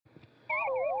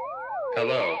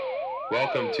Hello,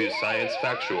 welcome to Science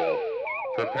Factual.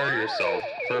 Prepare yourself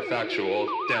for factual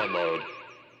download.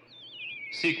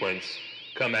 Sequence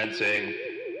commencing.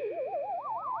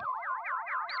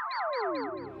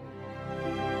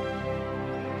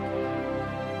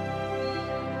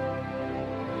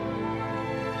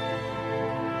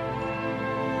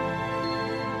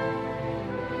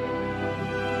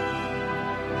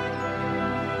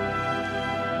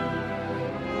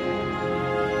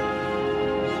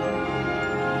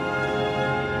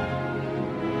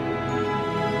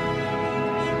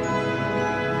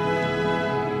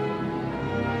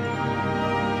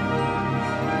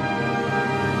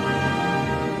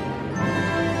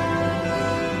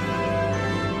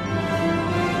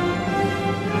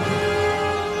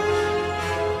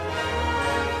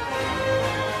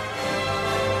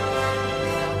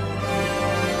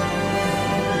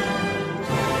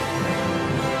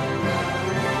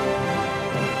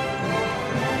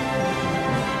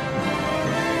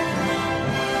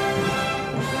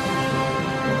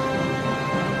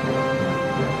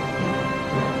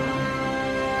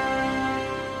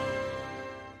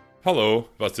 Hallo,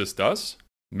 was ist das?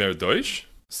 Mehr Deutsch?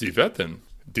 Sie wetten.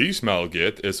 Diesmal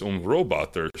geht es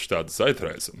Roboter statt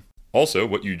Zeitreisen. Also,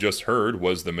 what you just heard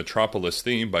was the Metropolis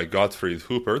theme by Gottfried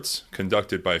Huppertz,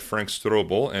 conducted by Frank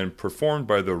Strobel and performed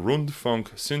by the Rundfunk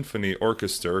Sinfonie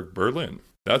Orchester Berlin.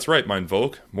 That's right, mein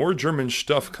Volk, more German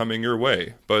stuff coming your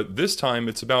way, but this time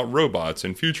it's about robots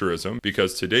and futurism,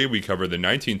 because today we cover the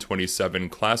 1927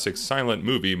 classic silent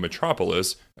movie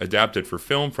Metropolis, adapted for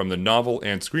film from the novel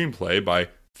and screenplay by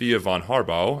Thea von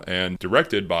Harbou and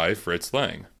directed by Fritz.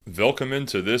 Welcome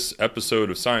into this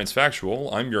episode of Science Factual.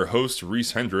 I'm your host,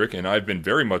 Reese Hendrick, and I've been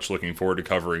very much looking forward to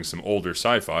covering some older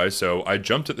sci-fi, so I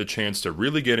jumped at the chance to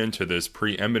really get into this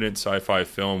preeminent sci-fi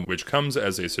film, which comes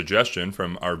as a suggestion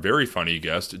from our very funny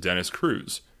guest, Dennis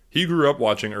Cruz. He grew up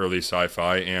watching early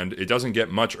sci-fi, and it doesn't get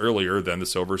much earlier than the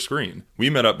silver screen. We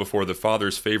met up before the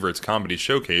Father's Favorites Comedy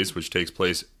Showcase, which takes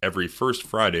place every first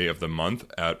Friday of the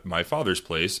month at my father's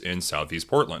place in Southeast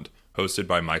Portland, hosted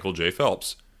by Michael J.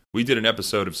 Phelps. We did an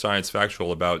episode of Science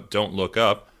Factual about Don't Look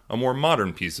Up, a more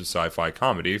modern piece of sci-fi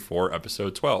comedy, for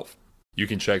episode 12. You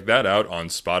can check that out on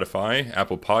Spotify,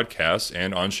 Apple Podcasts,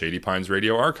 and on Shady Pines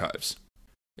Radio Archives.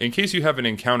 In case you haven't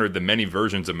encountered the many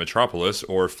versions of Metropolis,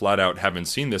 or flat out haven't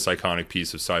seen this iconic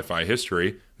piece of sci-fi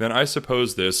history, then I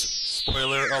suppose this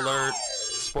spoiler alert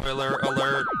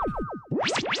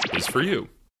is for you.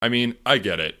 I mean, I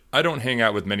get it. I don't hang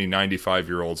out with many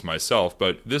 95-year-olds myself,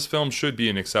 but this film should be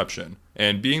an exception.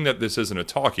 And being that this isn't a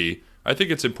talkie, I think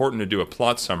it's important to do a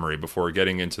plot summary before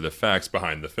getting into the facts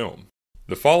behind the film.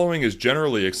 The following is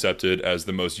generally accepted as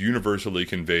the most universally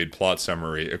conveyed plot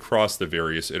summary across the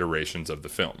various iterations of the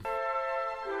film.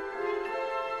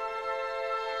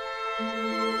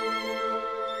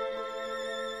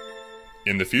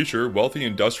 In the future, wealthy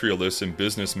industrialists and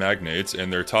business magnates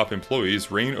and their top employees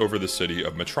reign over the city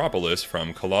of Metropolis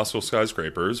from colossal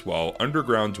skyscrapers, while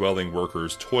underground-dwelling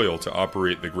workers toil to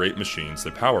operate the great machines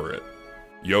that power it.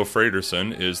 Jo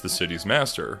Fredersen is the city's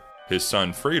master. His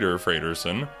son Frater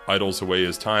Fredersen idles away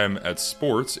his time at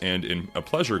sports and in a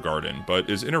pleasure garden, but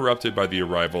is interrupted by the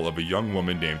arrival of a young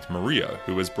woman named Maria,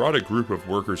 who has brought a group of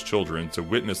workers' children to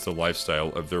witness the lifestyle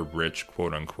of their rich,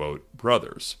 quote-unquote,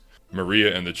 brothers.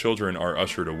 Maria and the children are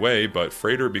ushered away, but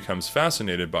Frater becomes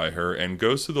fascinated by her and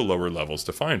goes to the lower levels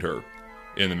to find her.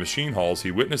 In the machine halls,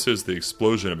 he witnesses the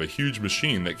explosion of a huge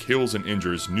machine that kills and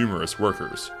injures numerous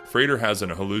workers. Frater has an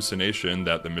hallucination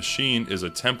that the machine is a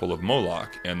temple of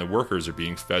Moloch, and the workers are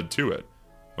being fed to it.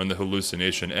 When the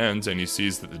hallucination ends and he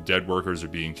sees that the dead workers are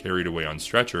being carried away on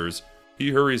stretchers,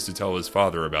 he hurries to tell his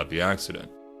father about the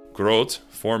accident. Groth,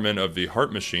 foreman of the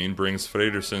heart machine, brings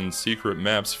Fredersen's secret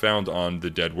maps found on the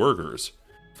dead workers.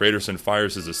 Fredersen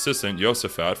fires his assistant,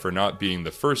 Josaphat, for not being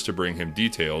the first to bring him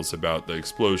details about the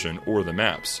explosion or the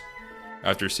maps.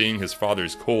 After seeing his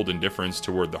father's cold indifference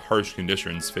toward the harsh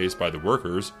conditions faced by the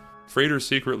workers, Frater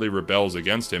secretly rebels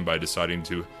against him by deciding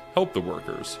to help the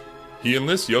workers. He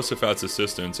enlists Josaphat's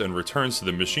assistance and returns to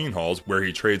the machine halls, where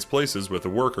he trades places with a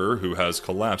worker who has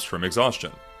collapsed from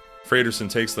exhaustion. Fredersen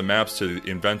takes the maps to the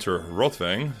inventor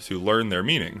Rothwang to learn their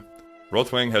meaning.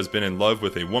 Rothwang has been in love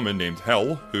with a woman named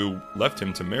Hel, who left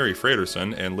him to marry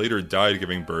Fredersen and later died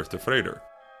giving birth to Frater.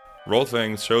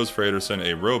 Rothwang shows Fredersen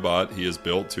a robot he has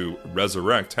built to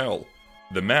resurrect Hel.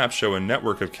 The maps show a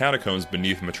network of catacombs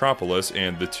beneath Metropolis,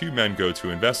 and the two men go to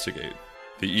investigate.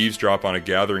 They eavesdrop on a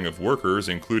gathering of workers,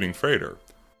 including Frater.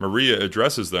 Maria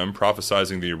addresses them,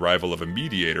 prophesizing the arrival of a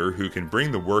mediator who can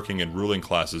bring the working and ruling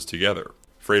classes together.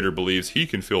 Frater believes he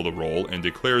can fill the role and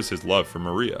declares his love for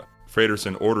Maria.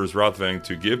 Fredersen orders Rothwang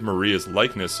to give Maria's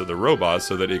likeness to the robot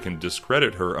so that it can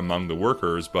discredit her among the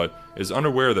workers, but is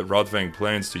unaware that Rothwang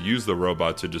plans to use the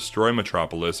robot to destroy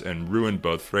Metropolis and ruin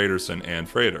both Fredersen and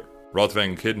Freder.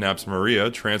 Rothwang kidnaps Maria,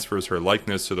 transfers her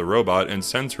likeness to the robot, and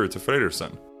sends her to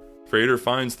Fredersen. Freder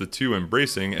finds the two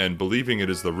embracing and, believing it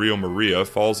is the real Maria,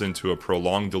 falls into a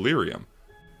prolonged delirium.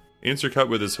 Intercut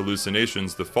with his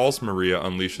hallucinations, the false Maria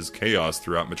unleashes chaos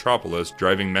throughout Metropolis,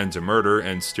 driving men to murder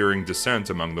and steering dissent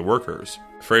among the workers.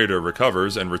 Freder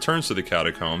recovers and returns to the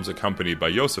catacombs, accompanied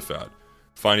by Josaphat.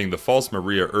 Finding the false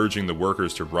Maria urging the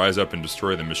workers to rise up and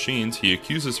destroy the machines, he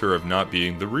accuses her of not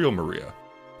being the real Maria.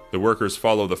 The workers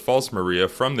follow the false Maria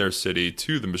from their city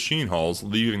to the machine halls,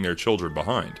 leaving their children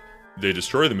behind. They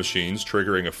destroy the machines,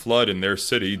 triggering a flood in their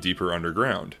city deeper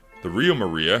underground. The real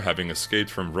Maria, having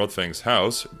escaped from Rothwang's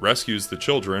house, rescues the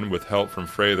children with help from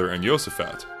Freder and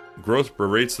Josaphat. Groth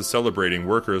berates the celebrating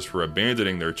workers for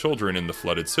abandoning their children in the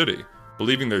flooded city.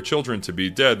 Believing their children to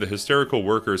be dead, the hysterical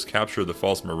workers capture the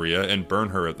false Maria and burn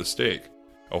her at the stake.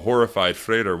 A horrified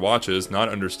Freder watches, not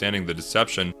understanding the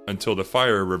deception, until the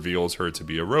fire reveals her to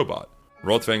be a robot.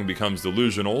 Rothwang becomes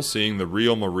delusional, seeing the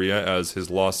real Maria as his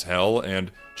lost hell,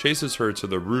 and chases her to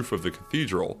the roof of the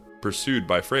cathedral, pursued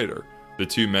by Freder. The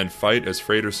two men fight as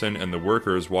Fredersen and the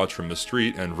workers watch from the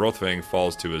street, and Rothwang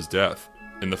falls to his death.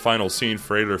 In the final scene,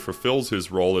 Freder fulfills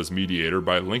his role as mediator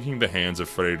by linking the hands of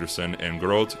Fredersen and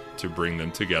Groth to bring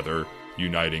them together,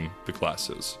 uniting the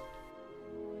classes.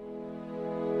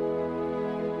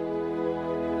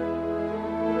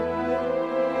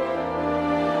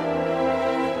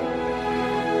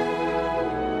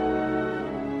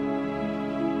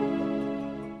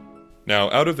 Now,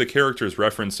 out of the characters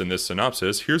referenced in this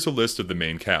synopsis, here's a list of the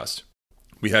main cast.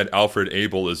 We had Alfred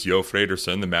Abel as Jo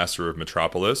Fredersen, the master of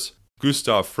Metropolis,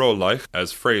 Gustav Frohlich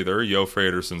as Freder, Jo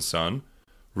Fredersen's son,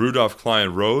 Rudolf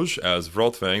Klein-Roge as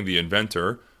Rothwang, the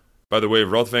inventor. By the way,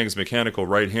 Rothwang's mechanical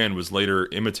right hand was later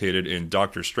imitated in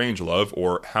Dr. Strangelove,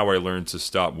 or How I Learned to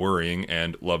Stop Worrying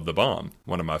and Love the Bomb,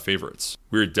 one of my favorites.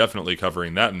 We're definitely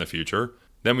covering that in the future.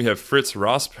 Then we have Fritz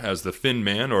Rasp as the Thin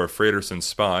Man, or Fredersen's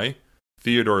spy,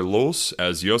 Theodor Loos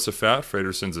as Josaphat,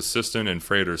 Fredersen's assistant and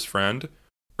Freder's friend,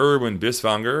 Erwin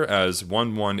Biswanger as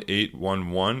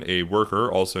 11811, a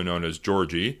worker also known as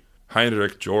Georgie,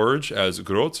 Heinrich George as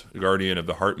Groth, guardian of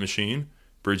the heart machine,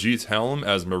 Brigitte Helm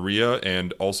as Maria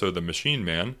and also the machine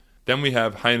man. Then we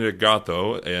have Heinrich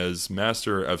Gatto as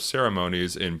master of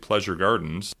ceremonies in Pleasure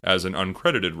Gardens as an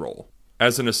uncredited role.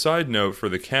 As an aside note for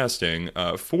the casting,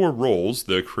 4 roles,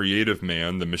 the Creative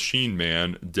Man, the Machine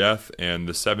Man, Death, and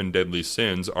the 7 Deadly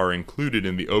Sins, are included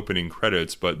in the opening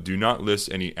credits but do not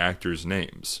list any actors'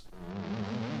 names.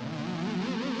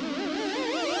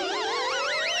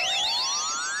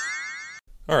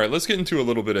 Alright, let's get into a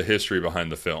little bit of history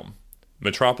behind the film.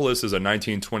 Metropolis is a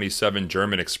 1927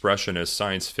 German expressionist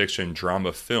science fiction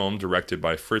drama film directed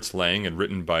by Fritz Lang and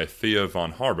written by Thea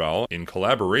von Harbou in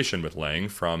collaboration with Lang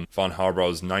from von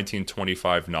Harbou's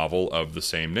 1925 novel of the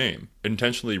same name.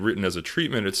 Intentionally written as a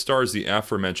treatment, it stars the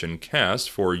aforementioned cast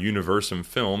for Universum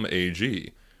Film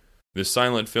AG. This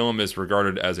silent film is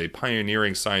regarded as a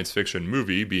pioneering science fiction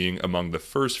movie, being among the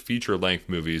first feature-length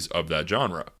movies of that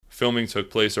genre. Filming took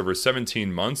place over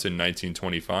 17 months in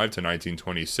 1925 to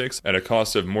 1926 at a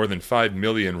cost of more than 5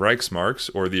 million Reichsmarks,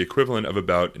 or the equivalent of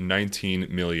about 19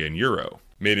 million euro.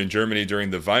 Made in Germany during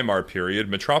the Weimar period,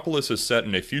 Metropolis is set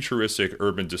in a futuristic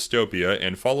urban dystopia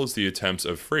and follows the attempts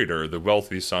of Freder, the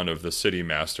wealthy son of the city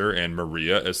master, and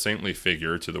Maria, a saintly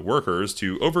figure to the workers,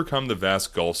 to overcome the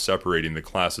vast gulf separating the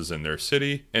classes in their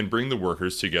city and bring the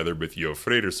workers together with Jo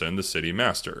Fredersen, the city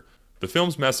master. The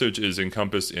film's message is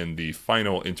encompassed in the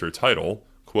final intertitle,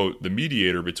 quote, "The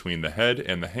mediator between the head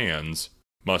and the hands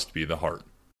must be the heart."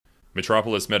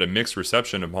 Metropolis met a mixed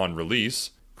reception upon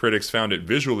release. Critics found it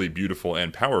visually beautiful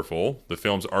and powerful. The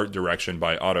film's art direction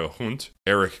by Otto Hunt,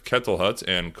 Erich Kettelhut,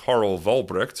 and Karl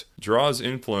Vollbrecht draws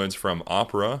influence from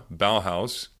opera,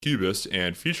 Bauhaus, Cubist,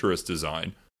 and Futurist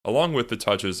design, along with the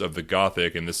touches of the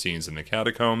Gothic in the scenes in the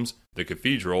catacombs, the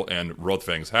cathedral, and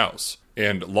Rothwang's house,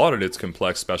 and lauded its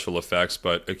complex special effects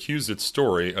but accused its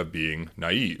story of being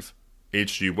naive.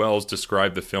 H.G. Wells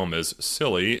described the film as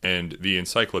silly, and the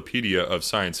Encyclopedia of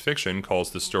Science Fiction calls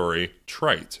the story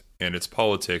trite, and its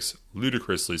politics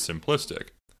ludicrously simplistic.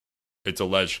 Its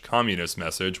alleged communist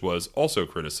message was also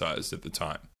criticized at the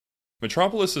time.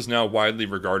 Metropolis is now widely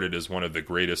regarded as one of the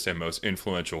greatest and most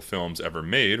influential films ever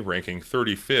made, ranking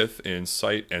 35th in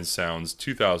Sight and Sound's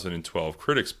 2012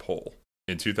 critics poll.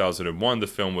 In 2001, the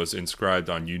film was inscribed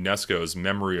on UNESCO's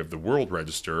Memory of the World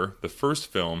Register, the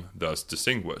first film thus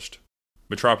distinguished.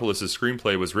 Metropolis'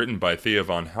 screenplay was written by Thea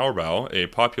von Harbou, a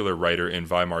popular writer in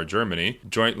Weimar, Germany,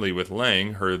 jointly with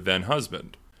Lang, her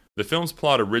then-husband. The film's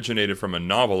plot originated from a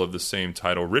novel of the same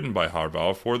title written by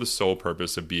Harbou for the sole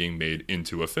purpose of being made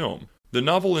into a film. The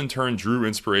novel in turn drew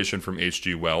inspiration from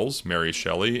H.G. Wells, Mary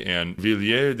Shelley, and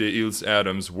Villiers de L'Isle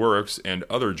Adams' works and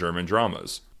other German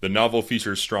dramas. The novel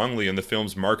features strongly in the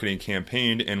film's marketing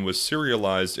campaign and was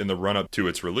serialized in the run-up to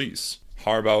its release.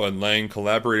 Harbou and Lang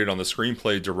collaborated on the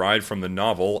screenplay derived from the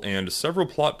novel, and several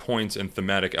plot points and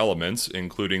thematic elements,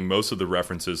 including most of the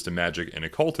references to magic and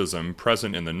occultism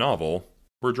present in the novel,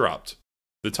 were dropped.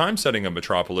 The time setting of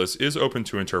Metropolis is open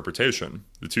to interpretation.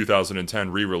 The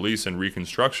 2010 re-release and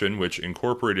reconstruction, which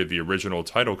incorporated the original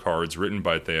title cards written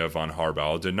by Thea von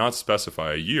Harbou, did not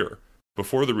specify a year.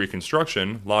 Before the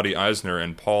reconstruction, Lottie Eisner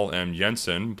and Paul M.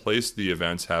 Jensen placed the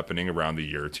events happening around the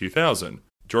year 2000.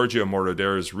 Giorgio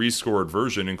Moroder's rescored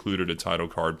version included a title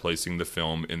card placing the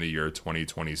film in the year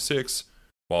 2026,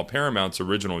 while Paramount's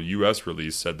original US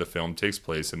release said the film takes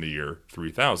place in the year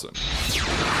 3000.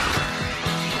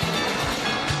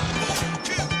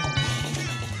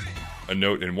 A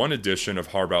note in one edition of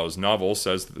Harbou's novel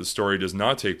says that the story does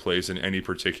not take place in any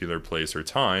particular place or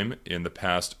time, in the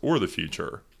past or the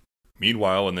future.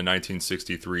 Meanwhile, in the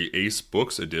 1963 Ace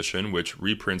Books edition, which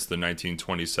reprints the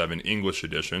 1927 English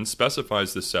edition,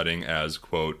 specifies the setting as,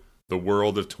 quote, the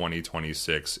world of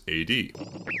 2026 AD.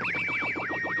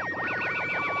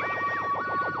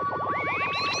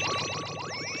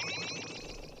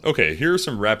 Okay, here are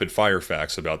some rapid-fire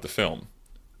facts about the film.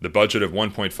 The budget of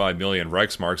 1.5 million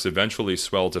Reichsmarks eventually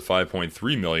swelled to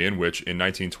 5.3 million, which in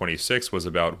 1926 was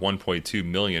about $1.2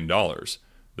 million.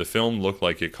 The film looked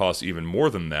like it cost even more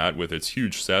than that with its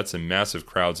huge sets and massive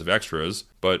crowds of extras,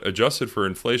 but adjusted for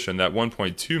inflation, that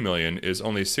 1.2 million is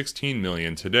only 16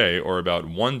 million today, or about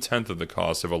 1/10 of the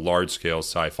cost of a large-scale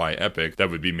sci-fi epic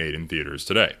that would be made in theaters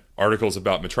today. Articles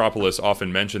about Metropolis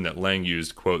often mention that Lang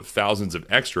used, quote, thousands of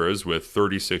extras, with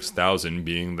 36,000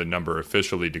 being the number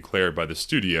officially declared by the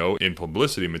studio in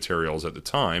publicity materials at the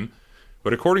time.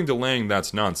 But according to Lang,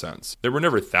 that's nonsense. There were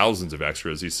never thousands of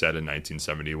extras, he said in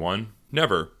 1971.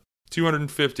 Never.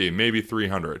 250, maybe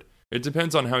 300. It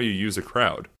depends on how you use a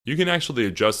crowd. You can actually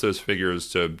adjust those figures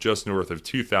to just north of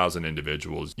 2,000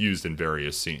 individuals used in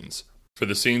various scenes. For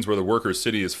the scenes where the workers'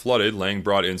 city is flooded, Lang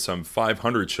brought in some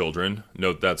 500 children,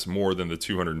 note that's more than the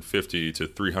 250 to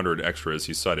 300 extras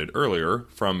he cited earlier,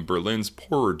 from Berlin's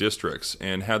poorer districts,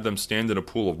 and had them stand in a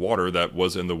pool of water that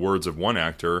was, in the words of one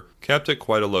actor, kept at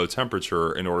quite a low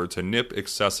temperature in order to nip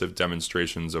excessive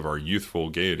demonstrations of our youthful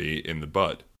gaiety in the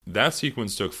bud. That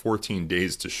sequence took 14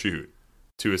 days to shoot.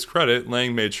 To his credit,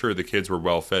 Lang made sure the kids were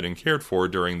well fed and cared for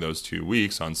during those 2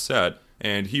 weeks on set,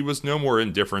 and he was no more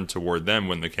indifferent toward them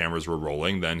when the cameras were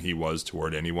rolling than he was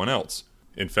toward anyone else.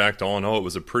 In fact, all in all, it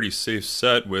was a pretty safe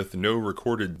set with no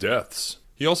recorded deaths.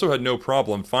 He also had no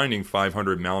problem finding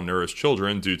 500 malnourished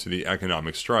children due to the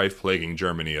economic strife plaguing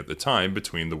Germany at the time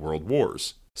between the world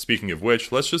wars. Speaking of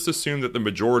which, let's just assume that the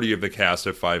majority of the cast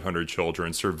of 500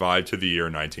 children survived to the year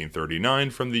 1939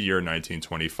 from the year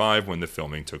 1925 when the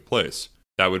filming took place.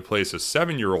 That would place a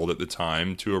 7-year-old at the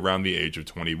time to around the age of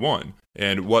 21.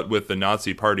 And what with the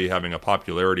Nazi Party having a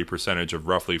popularity percentage of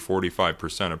roughly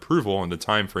 45% approval in the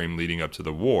time frame leading up to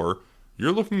the war,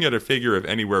 you're looking at a figure of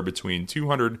anywhere between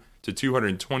 200 to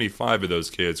 225 of those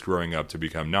kids growing up to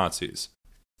become Nazis,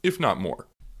 if not more.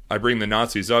 I bring the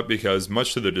Nazis up because,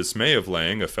 much to the dismay of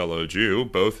Lang, a fellow Jew,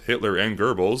 both Hitler and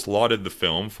Goebbels lauded the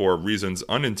film for reasons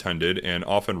unintended and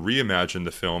often reimagined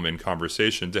the film in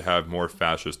conversation to have more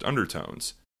fascist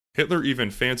undertones. Hitler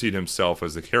even fancied himself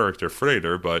as the character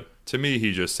Freder, but to me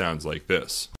he just sounds like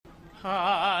this.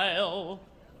 Heil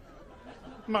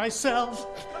myself,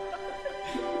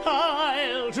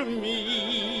 heil to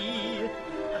me.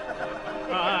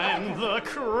 I'm the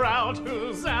crowd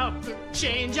who's out to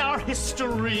change our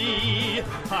history.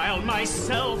 Heil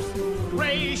myself,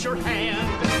 raise your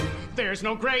hand. There's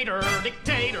no greater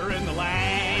dictator in the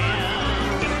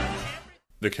land.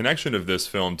 The connection of this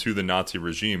film to the Nazi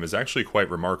regime is actually quite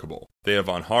remarkable. Thea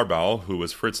von Harbou, who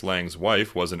was Fritz Lang's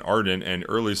wife, was an ardent and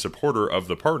early supporter of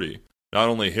the party. Not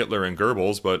only Hitler and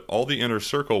Goebbels, but all the inner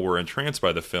circle were entranced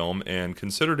by the film and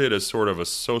considered it as sort of a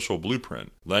social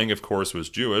blueprint. Lang, of course, was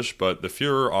Jewish, but the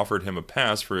Führer offered him a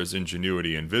pass for his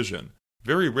ingenuity and vision.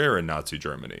 Very rare in Nazi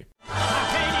Germany.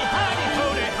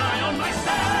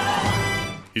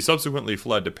 He subsequently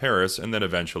fled to Paris and then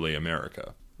eventually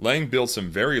America. Lang built some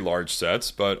very large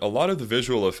sets, but a lot of the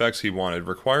visual effects he wanted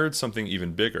required something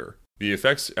even bigger. The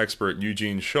effects expert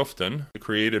Eugene Schuften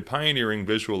created pioneering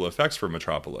visual effects for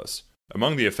Metropolis.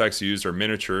 Among the effects used are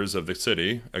miniatures of the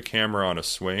city, a camera on a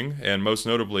swing, and most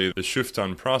notably the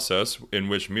Schufton process, in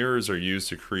which mirrors are used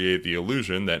to create the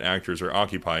illusion that actors are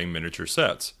occupying miniature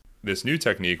sets. This new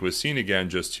technique was seen again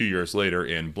just 2 years later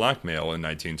in Blackmail in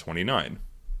 1929.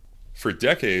 For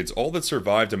decades, all that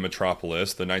survived of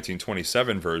Metropolis, the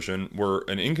 1927 version, were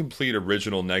an incomplete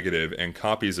original negative and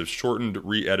copies of shortened,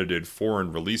 re-edited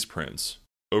foreign release prints.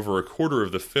 Over a quarter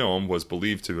of the film was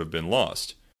believed to have been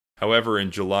lost. However, in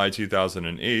July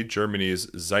 2008, Germany's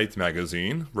Zeit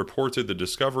magazine reported the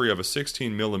discovery of a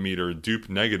 16mm dupe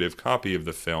negative copy of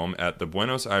the film at the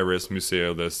Buenos Aires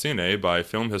Museo del Cine by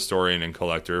film historian and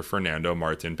collector Fernando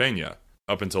Martin Peña.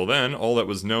 Up until then, all that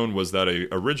was known was that an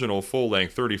original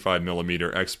full-length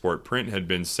 35mm export print had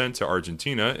been sent to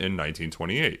Argentina in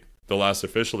 1928. The last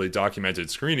officially documented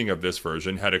screening of this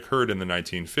version had occurred in the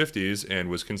 1950s and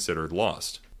was considered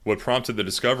lost. What prompted the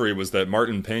discovery was that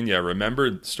Martin Peña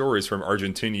remembered stories from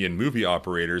Argentinian movie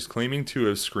operators claiming to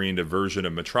have screened a version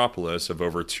of Metropolis of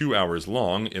over 2 hours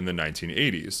long in the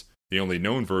 1980s. The only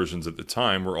known versions at the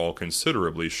time were all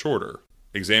considerably shorter.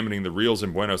 Examining the reels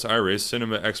in Buenos Aires,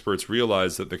 cinema experts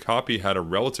realized that the copy had a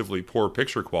relatively poor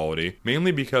picture quality,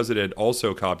 mainly because it had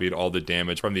also copied all the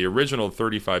damage from the original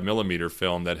 35mm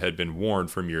film that had been worn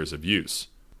from years of use.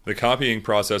 The copying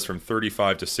process from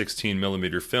 35 to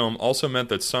 16mm film also meant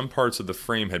that some parts of the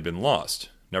frame had been lost.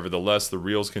 Nevertheless, the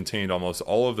reels contained almost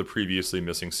all of the previously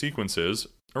missing sequences,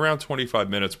 around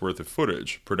 25 minutes worth of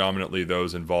footage, predominantly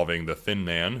those involving the Thin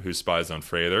Man who spies on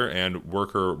Freider and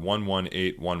Worker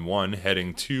 11811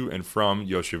 heading to and from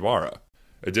Yoshiwara.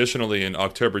 Additionally, in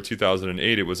October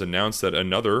 2008, it was announced that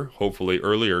another, hopefully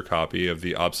earlier copy of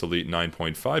the obsolete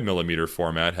 9.5mm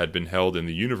format had been held in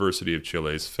the University of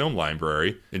Chile's film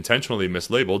library, intentionally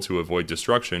mislabeled to avoid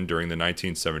destruction during the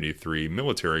 1973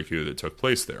 military coup that took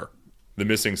place there. The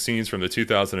missing scenes from the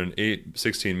 2008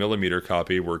 16mm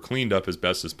copy were cleaned up as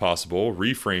best as possible,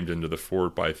 reframed into the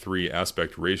 4:3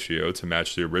 aspect ratio to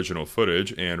match the original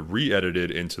footage, and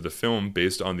re-edited into the film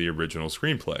based on the original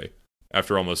screenplay.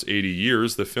 After almost 80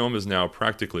 years, the film is now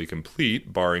practically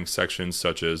complete, barring sections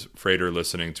such as Freider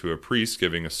listening to a priest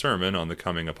giving a sermon on the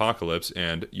coming apocalypse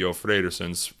and Jo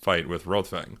Fredersen's fight with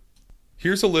Rothwang.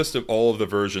 Here's a list of all of the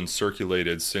versions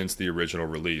circulated since the original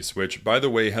release, which, by the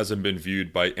way, hasn't been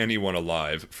viewed by anyone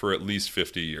alive for at least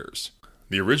 50 years.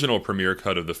 The original premiere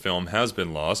cut of the film has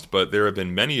been lost, but there have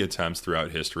been many attempts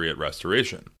throughout history at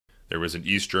restoration. There was an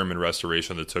East German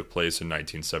restoration that took place in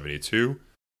 1972.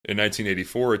 In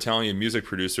 1984, Italian music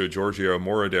producer Giorgio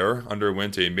Moroder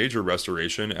underwent a major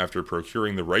restoration after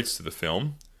procuring the rights to the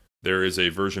film. There is a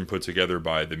version put together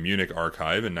by the Munich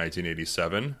Archive in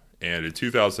 1987, and in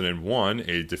 2001,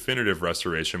 a definitive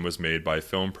restoration was made by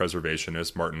film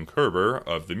preservationist Martin Kerber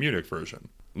of the Munich version.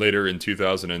 Later in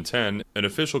 2010, an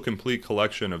official complete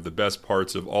collection of the best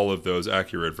parts of all of those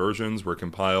accurate versions were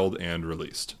compiled and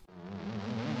released.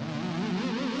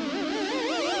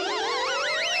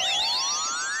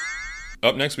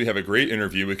 Up next, we have a great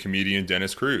interview with comedian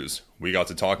Dennis Cruz. We got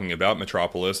to talking about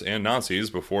Metropolis and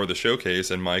Nazis before the showcase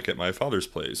and Mike at my father's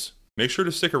place. Make sure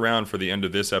to stick around for the end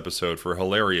of this episode for a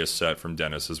hilarious set from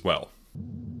Dennis as well.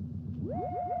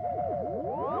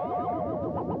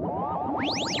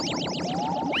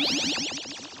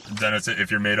 Dennis, if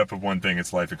you're made up of one thing,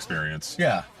 it's life experience.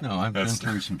 Yeah, no, I've been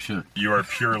through some shit. You are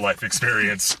pure life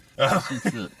experience.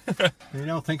 You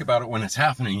don't think about it when it's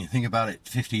happening. You think about it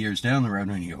 50 years down the road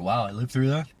and you go, wow, I lived through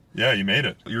that? Yeah, you made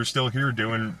it. You're still here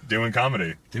doing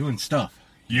comedy. Doing stuff.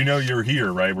 You know you're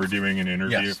here, right? We're doing an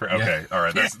interview. Yes, Okay, all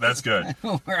right, that's good. I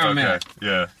know where I'm at.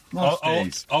 Yeah. Most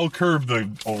days. I'll curb the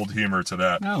old humor to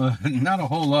that. No, not a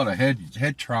whole lot of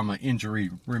head trauma injury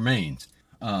remains.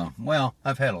 Well,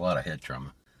 I've had a lot of head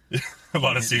trauma. A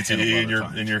lot of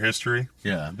CTE in your history?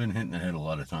 Yeah, I've been hitting the head a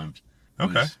lot of times.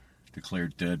 Okay. Was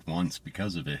declared dead once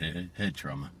because of a head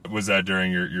trauma. Was that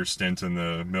during your stint in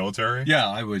the military? Yeah,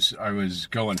 I was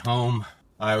going home.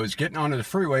 I was getting onto the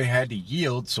freeway, had to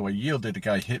yield, so I yielded. A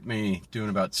guy hit me doing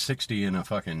about 60 in a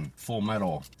fucking full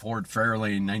metal Ford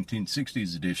Fairlane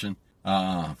 1960s edition.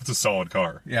 It's a solid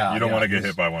car. Yeah. You don't want to get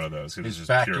hit by one of those. It's just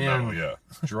back pure end metal, yeah.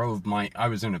 I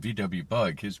was in a VW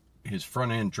Bug. His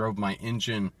front end drove my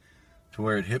engine to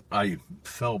where it hit. I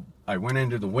went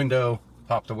into the window,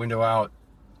 popped the window out,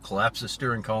 collapsed the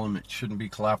steering column. It shouldn't be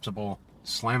collapsible.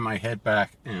 Slammed my head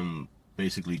back and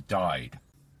basically died.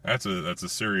 That's a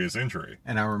serious injury.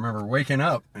 And I remember waking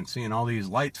up and seeing all these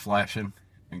lights flashing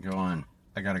and going,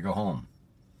 I gotta go home.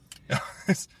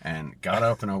 And got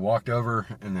up and I walked over,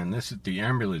 and then the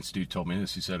ambulance dude told me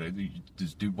this. He said,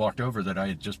 this dude walked over that I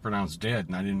had just pronounced dead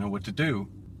and I didn't know what to do.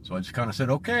 So I just kind of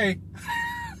said, okay.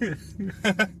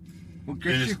 We'll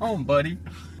get you home, buddy.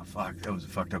 fuck, that was a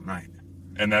fucked up night.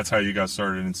 And that's how you got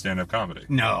started in stand-up comedy?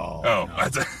 No. Oh. No,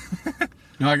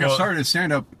 no I got started in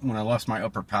stand-up when I lost my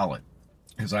upper palate.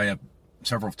 Because I have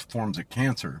several forms of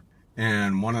cancer.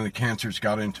 And one of the cancers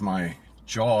got into my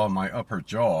jaw, my upper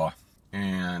jaw.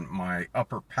 And my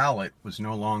upper palate was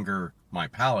no longer my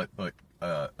palate, but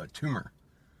a tumor.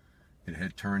 It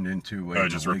had turned into a... it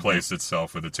just replaced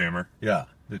itself with a tumor? Yeah.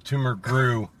 The tumor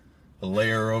grew a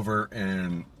layer over,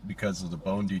 and because of the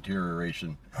bone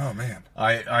deterioration... Oh, man.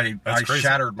 I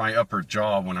shattered my upper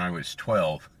jaw when I was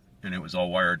 12, and it was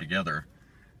all wired together.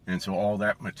 And so all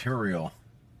that material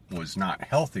was not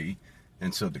healthy,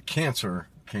 and so the cancer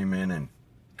came in and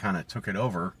kind of took it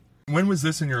over. When was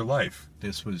this in your life?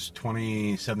 This was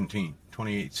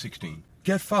 2016.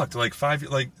 Get fucked. Like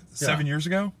 7 years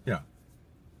ago? Yeah.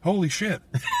 Holy shit.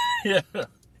 Yeah.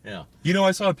 Yeah. You know,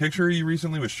 I saw a picture of you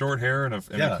recently with short hair and a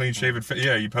clean-shaven face.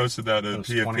 Yeah, you posted that at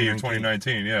PFP in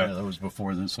 2019. Yeah, that was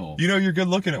before this whole... You know, you're good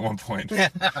looking at one point. Yeah.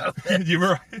 You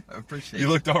were... I appreciate it. You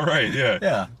looked all right, yeah.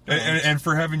 Yeah. And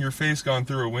for having your face gone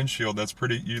through a windshield, that's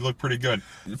pretty... You look pretty good.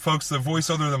 Folks, the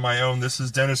voice other than my own, this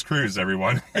is Dennis Cruz,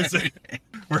 everyone.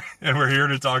 We're here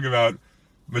to talk about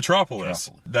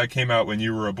Metropolis. That came out when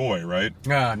you were a boy, right?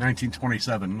 Yeah,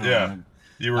 1927. Yeah.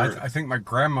 You were... I think my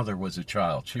grandmother was a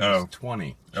child. She was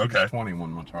 20. She was 20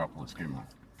 when Metropolis came out.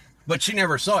 But she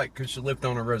never saw it because she lived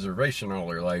on a reservation all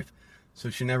her life. So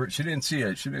she didn't see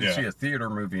it. She didn't see a theater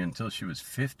movie until she was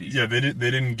 50. Yeah, they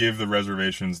didn't give the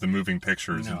reservations the moving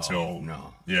pictures until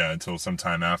some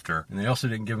time after. And they also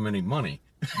didn't give them any money.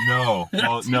 No.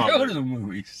 Well, no. Go to the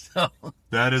movies. So.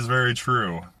 That is very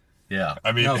true. Yeah.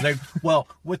 I mean... well,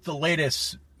 with the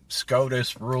latest...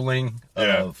 SCOTUS ruling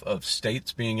of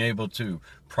states being able to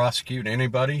prosecute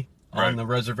anybody on the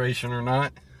reservation or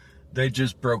not, they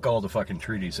just broke all the fucking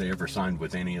treaties they ever signed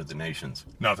with any of the nations.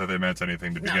 Not that they meant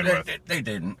anything to begin with. They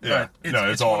didn't. Yeah. But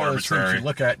it's all arbitrary. You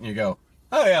look at it and you go,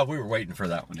 oh yeah, we were waiting for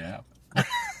that one to happen.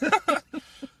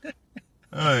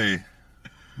 Hey.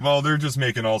 Well, they're just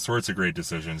making all sorts of great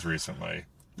decisions recently.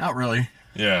 Not really.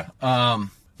 Yeah. Well,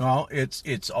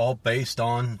 it's all based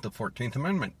on the 14th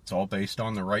Amendment. It's all based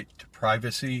on the right to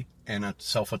privacy and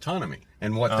self-autonomy.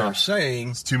 And what they're saying...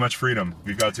 It's too much freedom.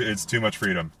 It's too much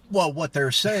freedom. Well, what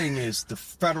they're saying is the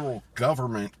federal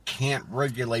government can't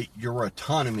regulate your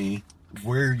autonomy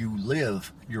where you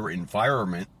live. Your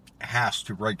environment has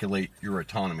to regulate your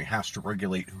autonomy, has to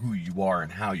regulate who you are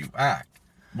and how you act.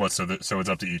 What, so it's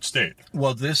up to each state?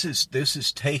 Well, this is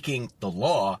taking the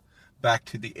law back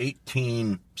to the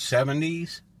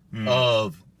 1870s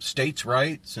of states'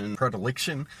 rights and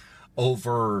predilection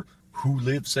over who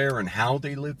lives there and how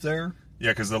they live there.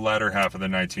 Yeah, because the latter half of the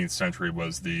 19th century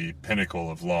was the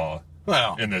pinnacle of law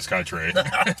in this country.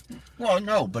 Well,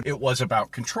 no, but it was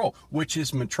about control, which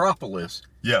is Metropolis.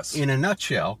 Yes. In a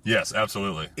nutshell. Yes,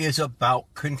 absolutely. Is about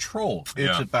control.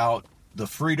 It's about the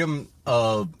freedom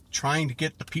of trying to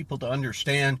get the people to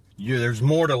understand there's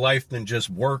more to life than just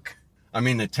work. I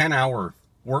mean, the 10-hour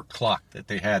work clock that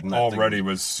they had in that already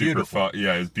was super fucked.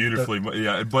 Yeah, it's beautifully.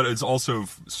 But it's also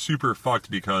super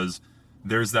fucked because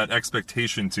there's that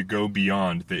expectation to go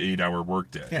beyond the 8-hour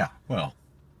workday. Yeah, well,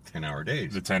 10-hour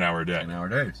days. The 10-hour day. 10-hour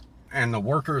days. And the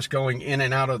workers going in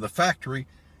and out of the factory,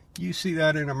 you see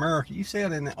that in America. You see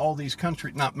that in all these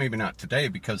countries. Maybe not today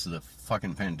because of the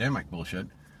fucking pandemic bullshit.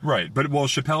 Right, but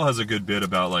Chappelle has a good bit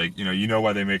about you know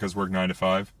why they make us work 9 to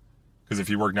 5? Because if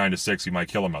you work 9 to 6, you might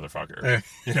kill a motherfucker.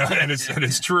 And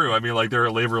it's true. I mean, there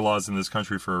are labor laws in this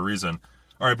country for a reason.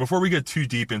 All right, before we get too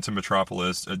deep into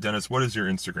Metropolis, Dennis, what is your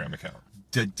Instagram account?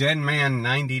 The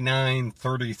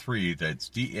Denman9933. That's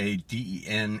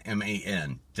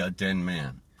DADENMAN. The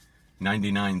Denman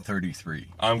 9933.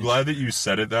 I'm glad that you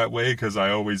said it that way because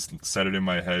I always said it in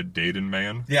my head, Daden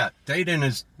man. Yeah, Daden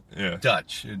is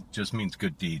Dutch. It just means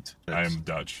good deeds. I am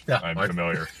Dutch. Yeah, I'm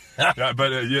familiar. But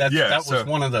that was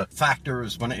one of the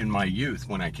factors in my youth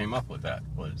when I came up with that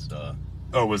was.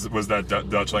 Was that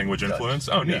Dutch language influence?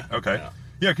 Oh, neat. Yeah, okay.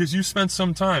 Yeah, because you spent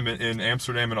some time in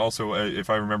Amsterdam and also, if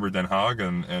I remember, Den Haag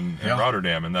and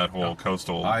Rotterdam and that whole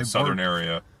coastal southern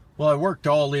area. Well, I worked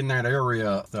all in that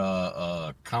area,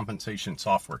 the compensation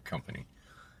software company.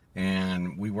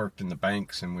 And we worked in the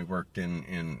banks and we worked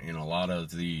in a lot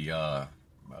of the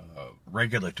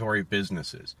regulatory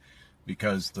businesses.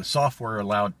 Because the software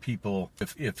allowed people,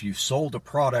 if you sold a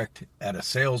product at a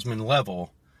salesman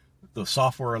level, the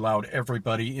software allowed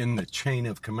everybody in the chain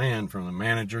of command, from the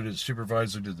manager to the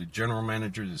supervisor to the general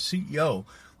manager to the CEO,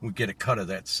 would get a cut of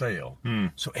that sale.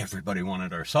 So everybody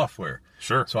wanted our software.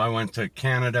 Sure. So I went to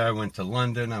Canada, I went to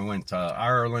London, I went to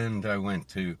Ireland, I went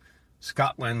to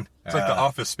Scotland. It's like the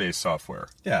Office Space software.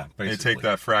 Yeah, basically. They take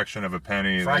that fraction of a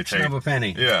penny. Fraction of a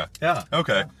penny. Yeah. Yeah.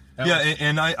 Okay. Yeah,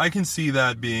 and I can see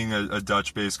that being a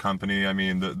Dutch-based company. I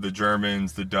mean, the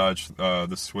Germans, the Dutch,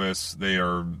 the Swiss, they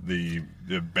are the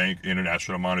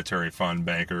International Monetary Fund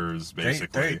bankers,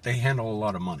 basically. They handle a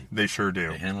lot of money. They sure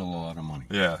do. They handle a lot of money.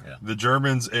 Yeah. The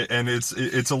Germans, and it's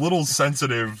a little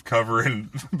sensitive covering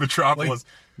Metropolis.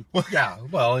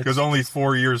 Because only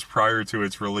 4 years prior to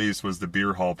its release was the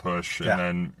beer hall push,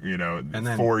 and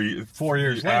then 4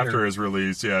 years after its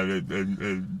release,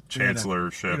 a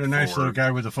chancellorship. A nice little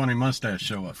guy with a funny mustache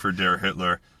show up for Der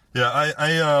Hitler.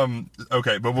 Yeah,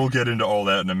 okay, but we'll get into all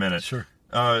that in a minute. Sure.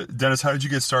 Dennis, how did you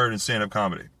get started in stand-up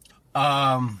comedy?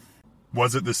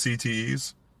 Was it the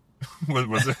CTEs?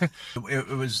 was it? It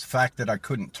was the fact that I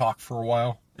couldn't talk for a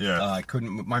while. Yeah. I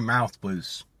couldn't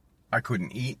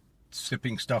eat,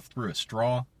 sipping stuff through a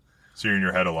straw. So you're in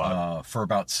your head a lot. For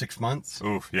about 6 months.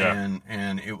 Oof, yeah.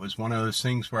 And it was one of those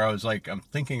things where I was like, I'm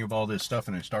thinking of all this stuff,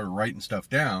 and I started writing stuff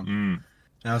down.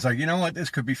 And I was like, you know what, this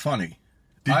could be funny.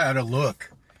 I had to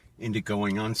look into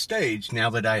going on stage now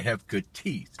that I have good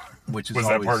teeth, which is was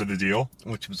that part of the deal?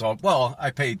 Which was all, well,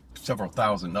 I paid several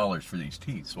 $1,000s for these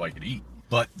teeth so I could eat.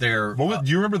 But they're... do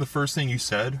you remember the first thing you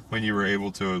said when you were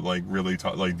able to, like, really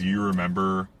talk? Like, do you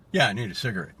remember? Yeah, I need a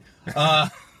cigarette.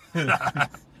 Because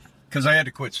I had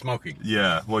to quit smoking.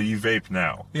 Yeah, well, you vape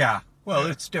now. Yeah, well,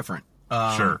 it's different.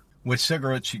 Sure. With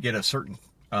cigarettes, you get a certain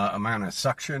amount of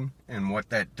suction, and what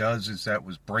that does is that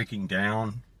was breaking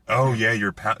down. Oh, yeah,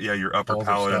 your upper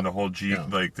palate and the whole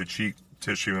like the cheek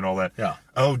tissue and all that. Yeah.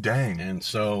 Oh, dang. And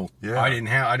so I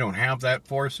don't have that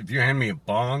force. If you hand me a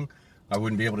bong, I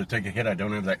wouldn't be able to take a hit. I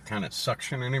don't have that kind of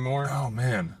suction anymore. Oh,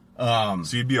 man.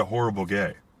 So you'd be a horrible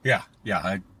gay. Yeah,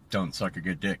 I don't suck a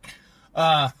good dick.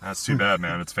 That's too bad,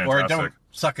 man. It's fantastic. Or I don't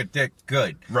suck a dick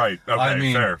good. Right.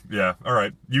 Okay, fair. Yeah. All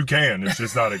right. You can. It's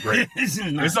just not a great...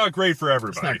 it's not great for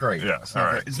everybody. It's not great. Yeah. All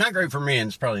right. It's not great for me, and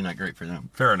it's probably not great for them.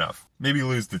 Fair enough. Maybe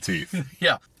lose the teeth.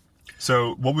 Yeah.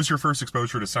 So what was your first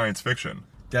exposure to science fiction?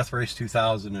 Death Race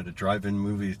 2000 at a drive-in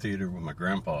movie theater with my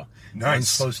grandpa. Nice. One's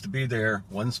supposed to be there.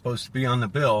 One's supposed to be on the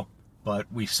bill.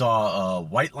 But we saw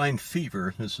White Line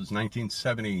Fever. This was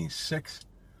 1976.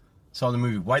 Saw the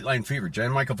movie White Line Fever.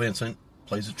 Jan Michael Vincent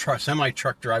plays a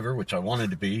semi-truck driver, which I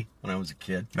wanted to be when I was a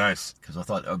kid. Nice. Because I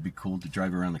thought that would be cool to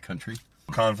drive around the country.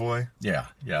 Convoy? Yeah.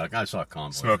 I saw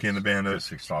Convoy. Smokey and the Bandit.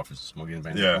 Six Officers, Smokey and the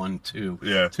Bandit. Yeah. 1, 2.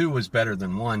 Yeah. 2 was better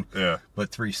than 1. Yeah. But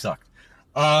 3 sucked.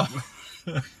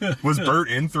 Was Bert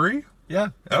in 3? Yeah.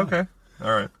 Okay.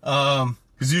 All right.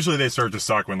 Because usually they start to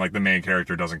suck when like the main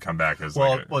character doesn't come back as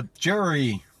well,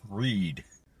 Jerry Reed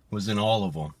was in all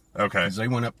of them. Okay. Because they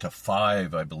went up to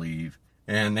 5, I believe.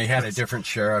 And they had a different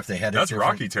sheriff. They had that's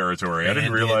Rocky territory. I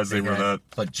didn't realize they were that.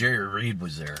 But Jerry Reed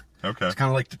was there. Okay. It's kind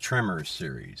of like the Tremors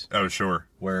series. Oh, sure.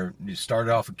 Where you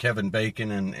started off with Kevin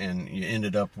Bacon and you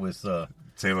ended up with...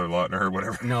 Taylor Lautner or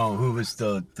whatever. No, who was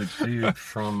the dude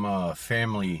from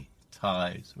Family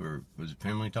Ties? Or was it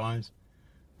Family Ties?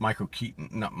 Michael Keaton.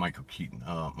 Not Michael Keaton.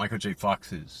 Michael J.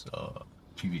 Fox's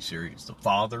TV series. The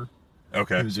father.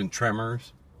 Okay. He was in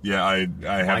Tremors. Yeah, I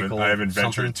haven't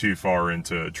ventured too far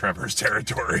into Tremors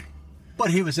territory.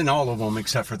 But he was in all of them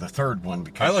except for the third one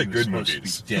because I like he was good supposed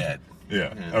movies. to be dead.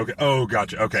 Yeah. Okay. Oh,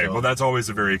 gotcha. Okay. So, well, that's always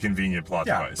a very convenient plot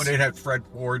device. But it had Fred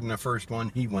Ward in the first one.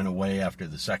 He went away after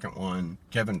the second one.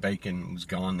 Kevin Bacon was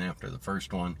gone after the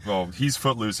first one. Well, he's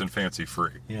footloose and fancy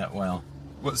free. Yeah. Well.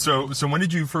 So when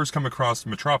did you first come across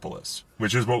Metropolis?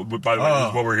 Which is what, by the way,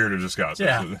 is what we're here to discuss.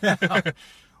 Yeah.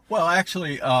 Well,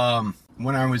 actually,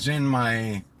 when I was in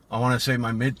my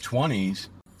mid-20s,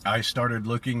 I started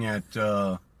looking at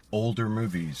older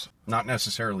movies. Not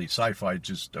necessarily sci-fi,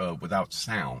 just without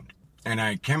sound. And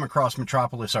I came across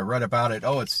Metropolis. I read about it.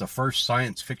 Oh, it's the first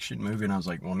science fiction movie. And I was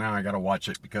like, well, now I got to watch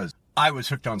it because I was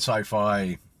hooked on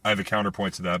sci-fi. I have a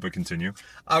counterpoint to that, but continue.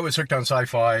 I was hooked on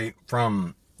sci-fi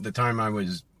from the time I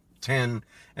was 10.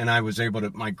 And I was able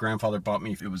to, my grandfather bought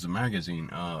me, it was a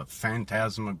magazine,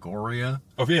 Phantasmagoria.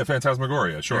 Oh, yeah,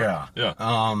 Phantasmagoria, sure. Yeah.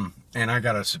 And I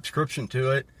got a subscription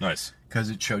to it. Nice. Because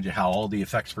it showed you how all the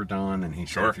effects were done. And he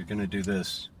said, if you're going to do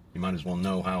this, you might as well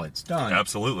know how it's done.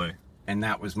 Absolutely. And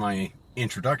that was my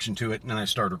introduction to it. And then I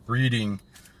started reading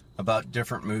about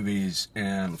different movies,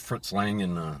 and Fritz Lang,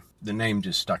 and the name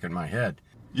just stuck in my head.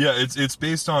 Yeah, it's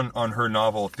based on her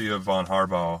novel Thea von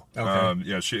Harbou.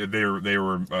 Okay. They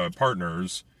were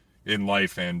partners in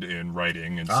life and in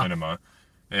writing and cinema.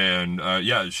 And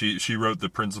she wrote the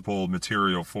principal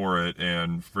material for it,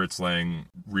 and Fritz Lang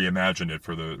reimagined it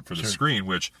for the screen,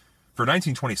 which for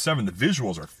 1927 the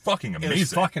visuals are fucking amazing.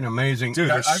 It's fucking amazing. Dude,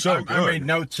 they're so good. I made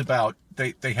notes about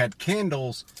they had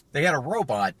candles. They had a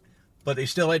robot, but they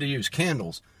still had to use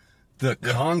candles. The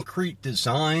concrete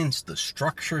designs, the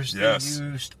structures they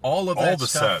used, all of that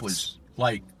stuff was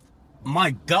like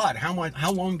my God,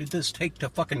 how long did this take to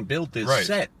fucking build this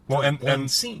set? Well, for one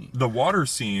and scene? the water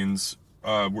scenes,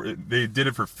 they did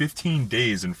it for 15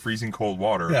 days in freezing cold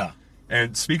water. Yeah.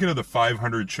 And speaking of the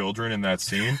 500 children in that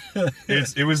scene,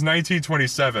 it was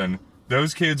 1927.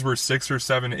 Those kids were 6 or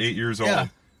 7, 8 years old. Yeah,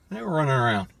 they were running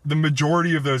around. The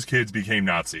majority of those kids became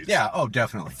Nazis. Yeah, oh,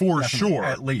 definitely. For sure.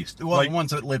 At least. Well, Like- the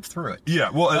ones that lived through it. Yeah,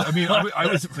 well, I mean, I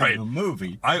was right. The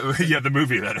movie. The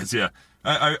movie, that is, yeah.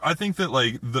 I think that,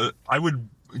 like, I would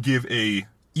give a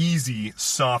easy,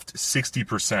 soft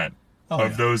 60%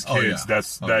 of those kids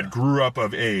that grew up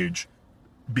of age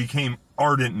became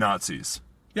ardent Nazis.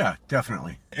 Yeah,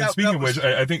 definitely. And speaking of which,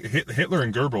 I think Hitler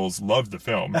and Goebbels loved the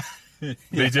film.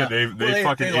 They did. They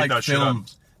fucking ate that shit up.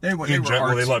 They were They loved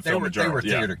film in they were general.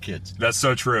 Yeah. theater kids. That's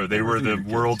so true. They were the theater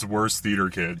kids. world's worst theater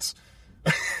kids.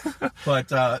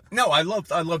 But no, I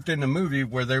loved in the movie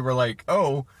where they were like,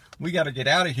 "Oh, we got to get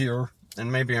out of here."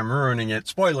 And maybe I'm ruining it.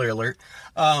 Spoiler alert.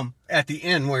 At the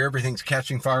end, where everything's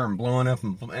catching fire and blowing up,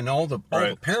 and all the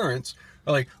parents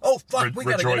are like, "Oh fuck, we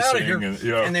got to get out of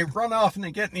here!" And they run off and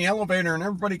they get in the elevator, and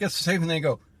everybody gets safe, and they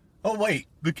go, "Oh wait,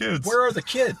 The kids. where are the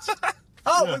kids?"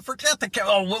 Oh, we forget the kids.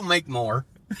 Oh, we'll make more.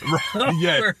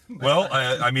 Yeah. Well,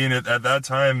 I mean, at that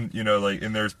time, you know, like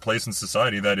in their place in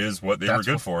society, that is what they were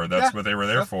good for. That's what they were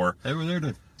there for. They were there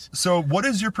to. So, what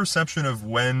is your perception of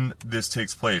when this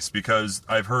takes place? Because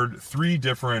I've heard four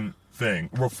different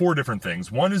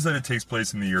things. One is that it takes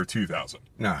place in the year 2000.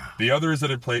 Nah. The other is that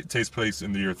it takes place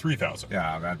in the year 3000.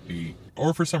 Yeah, that'd be.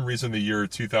 Or for some reason, the year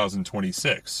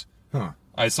 2026. Huh.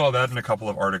 I saw that in a couple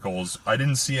of articles. I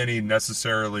didn't see any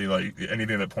necessarily, like,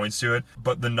 anything that points to it,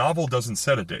 but the novel doesn't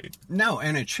set a date. No,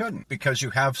 and it shouldn't, because you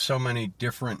have so many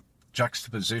different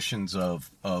juxtapositions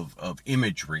of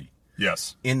imagery.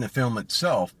 Yes. In the film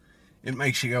itself. It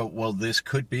makes you go, well, this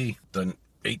could be the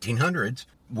 1800s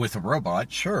with a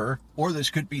robot, sure, or this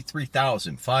could be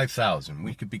 3000, 5000.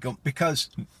 We could be going, because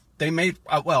they made,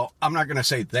 well, I'm not going to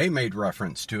say they made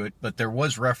reference to it, but there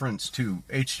was reference to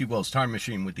H.G. Wells' Time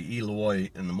Machine with the Eloi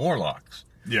and the Morlocks.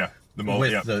 Yeah.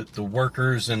 With the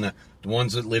workers and the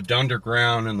ones that lived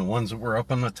underground and the ones that were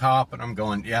up on the top. And I'm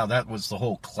going, yeah, that was the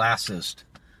whole classist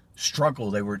struggle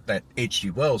that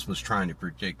H.G. Wells was trying to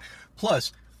predict.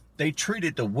 Plus, they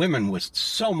treated the women with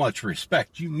so much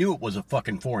respect. You knew it was a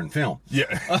fucking foreign film. Yeah.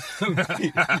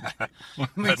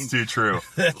 That's too true.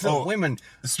 The women.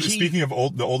 Speaking of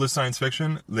the oldest science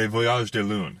fiction, Les Voyages de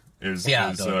Lune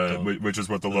which is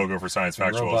what the logo for Science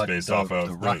Factual is based off of.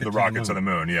 The rocket to the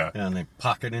moon. Yeah. And they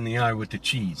pocket in the eye with the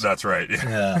cheese. That's right.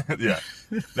 Yeah. Yeah.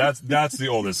 That's the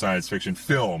oldest science fiction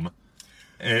film.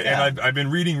 And I've been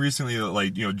reading recently that,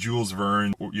 like, you know, Jules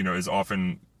Verne, you know, is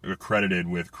often credited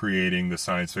with creating the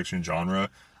science fiction genre.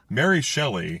 Mary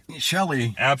Shelley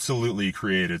absolutely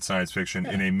created science fiction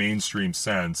in a mainstream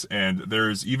sense, and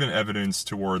there's even evidence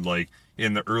toward, like,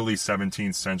 in the early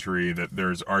 17th century that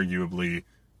there's arguably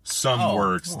some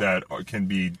works that can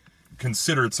be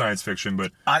considered science fiction,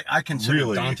 but I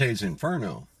consider Dante's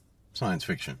Inferno science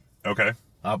fiction. Okay.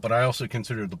 But I also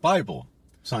consider the Bible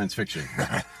science fiction.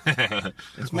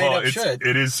 It's made up shit.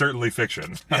 It is certainly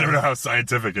fiction. I don't know how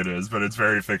scientific it is, but it's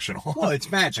very fictional. Well, it's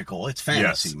magical. It's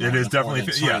fantasy. Yes, it is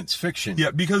definitely science fiction.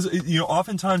 Yeah, because, you know,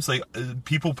 oftentimes, like,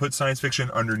 people put science fiction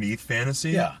underneath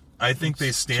fantasy. Yeah. I think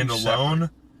they stand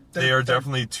alone. They are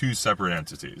definitely two separate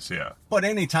entities, yeah. But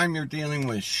anytime you're dealing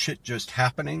with shit just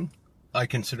happening, I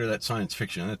consider that science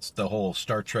fiction. It's the whole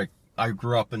Star Trek. I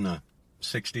grew up in the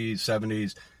 60s,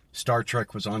 70s. Star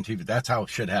Trek was on TV. That's how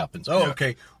shit happens. Oh,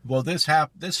 okay. Well, this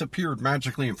appeared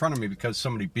magically in front of me because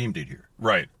somebody beamed it here.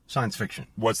 Right. Science fiction.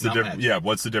 What's the difference? Yeah.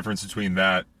 What's the difference between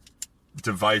that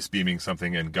device beaming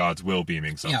something and God's will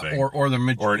beaming something?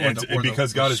 Yeah,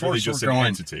 because God is really just an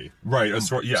entity. Right.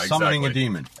 Summoning a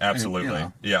demon. Absolutely. And, you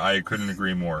know. Yeah, I couldn't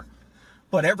agree more.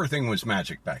 But everything was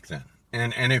magic back then.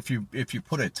 And if you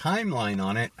put a timeline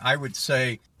on it, I would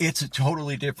say it's a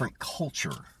totally different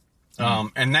culture.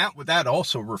 And that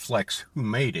also reflects who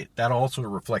made it. That also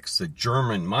reflects the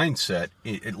German mindset,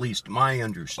 at least my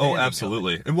understanding. Oh,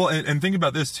 absolutely. And think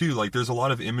about this too. Like, there's a lot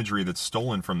of imagery that's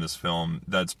stolen from this film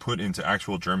that's put into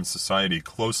actual German society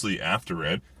closely after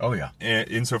it. Oh yeah. And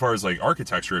insofar as, like,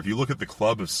 architecture, if you look at the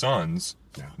Club of Suns,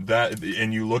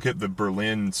 and you look at the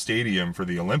Berlin Stadium for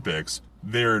the Olympics,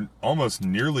 they're almost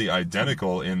nearly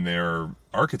identical in their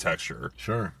architecture.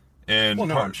 Sure. And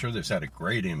I'm sure this had a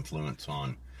great influence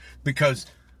on. Because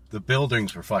the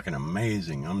buildings were fucking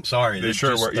amazing. I'm sorry. They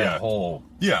sure were, yeah. Whole...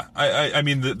 Yeah, I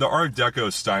mean, the Art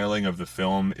Deco styling of the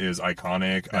film is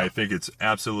iconic. Yeah. I think it's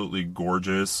absolutely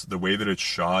gorgeous. The way that it's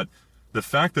shot. The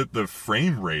fact that the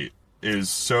frame rate is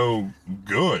so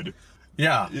good.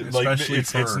 Yeah, Like, especially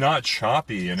it's not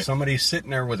choppy. And somebody's sitting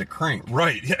there with a crank.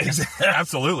 Right, yeah,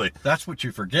 absolutely. That's what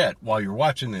you forget while you're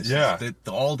watching this. Yeah. Is that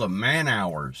all the man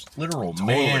hours, literal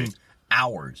Totally. man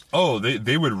hours. Oh,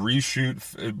 they would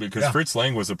reshoot because Fritz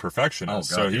Lang was a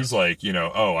perfectionist. Oh, God, so he's like,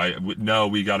 no,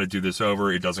 we got to do this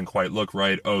over. It doesn't quite look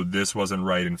right. Oh, this wasn't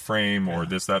right in frame or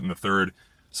this, that, and the third.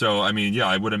 So, I mean, yeah,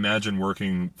 I would imagine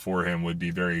working for him would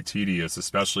be very tedious,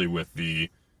 especially with the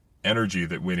energy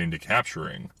that went into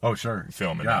capturing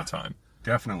film in that time.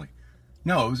 Definitely.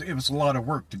 No, it was a lot of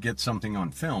work to get something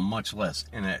on film, much less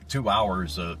in 2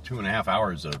 hours, 2.5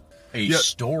 hours of a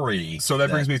story. So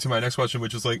that brings me to my next question,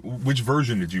 which is like, which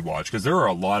version did you watch? Because there are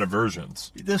a lot of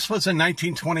versions. This was a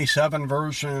 1927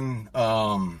 version.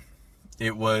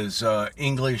 It was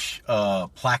English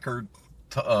placard,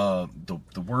 the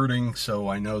wording, so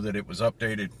I know that it was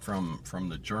updated from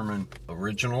the German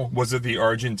original. Was it the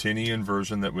Argentinian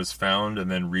version that was found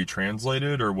and then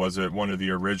retranslated, or was it one of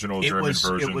the original German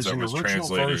versions that was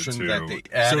translated to? That they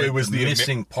added so it was the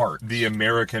missing part, the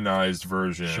Americanized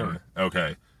version. Sure.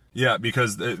 Okay. Yeah,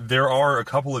 because there are a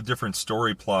couple of different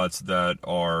story plots that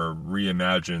are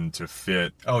reimagined to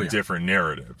fit different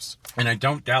narratives. And I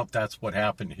don't doubt that's what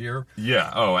happened here.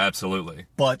 Yeah, oh, absolutely.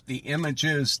 But the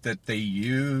images that they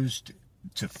used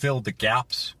to fill the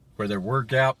gaps, where there were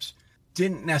gaps,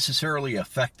 didn't necessarily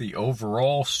affect the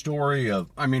overall story of,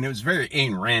 I mean, it was very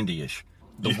Ayn Randy-ish.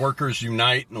 The workers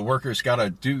unite, and the workers got to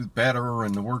do better,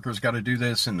 and the workers got to do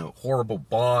this, and the horrible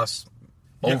boss,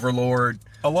 overlord.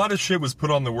 A lot of shit was put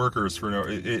on the workers for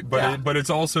but it's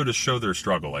also to show their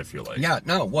struggle, I feel like.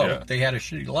 They had a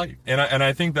shitty life. And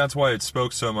I think that's why it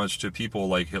spoke so much to people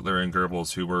like Hitler and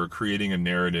Goebbels, who were creating a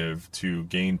narrative to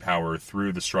gain power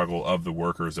through the struggle of the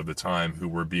workers of the time, who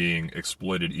were being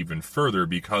exploited even further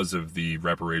because of the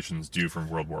reparations due from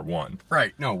World War I.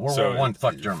 Right. No, World War I,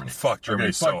 fuck Germany. Fuck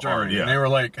Germany hard, yeah. And they were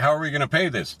like, how are we going to pay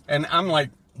this? And I'm like,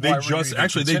 they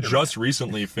just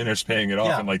recently finished paying it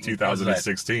off in like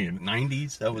 2016.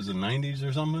 90s? That was the 90s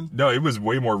or something? No, it was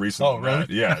way more recent than really? that.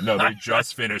 Yeah, no, they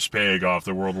just finished paying off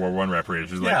the World War I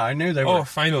reparations. Like, I knew they were. Oh,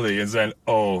 finally. And then,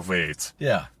 oh, wait.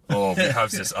 Yeah. Oh, we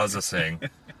have this other thing.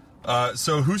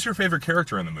 So who's your favorite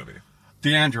character in the movie?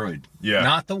 The android. Yeah.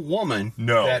 Not the woman.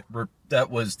 No. That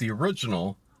was the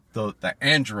original, the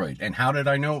android. And how did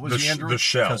I know it was the android? The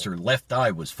shell. Because her left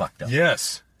eye was fucked up.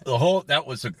 Yes. That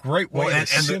was a great way to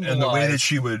symbolize. And the way that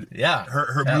she would,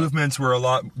 her movements were a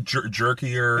lot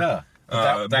jerkier,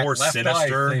 that more left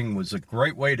sinister. Eye thing was a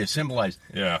great way to symbolize.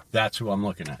 Yeah, that's who I'm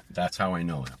looking at. That's how I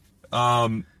know it.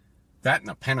 That and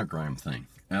the pentagram thing.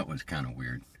 That was kind of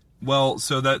weird. Well,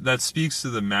 so that speaks to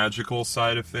the magical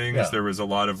side of things. Yeah. There was a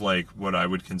lot of like what I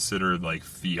would consider like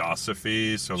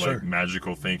theosophy, so like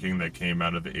magical thinking that came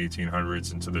out of the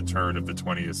 1800s into the turn of the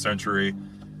 20th century.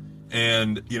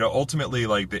 And, ultimately,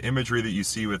 like, the imagery that you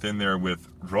see within there with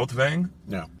Rotwang...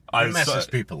 No. It messes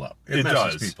people up. It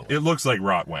does. It looks like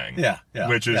Rotwang. Yeah.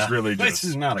 Which is really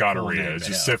just gonorrhea. Cool it's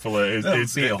just syphilis. That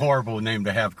would be a horrible name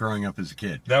to have growing up as a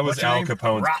kid. That was Al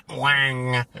Capone's...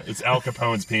 Rotwang. It's Al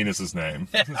Capone's penis's name.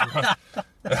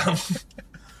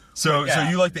 So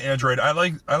you like the android. I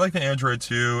like the android,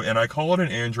 too. And I call it an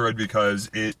android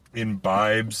because it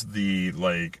imbibes the,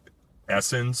 like,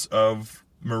 essence of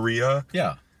Maria.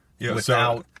 Yeah. Yeah,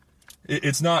 without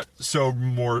it's not so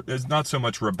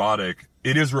much robotic.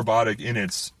 It is robotic in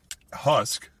its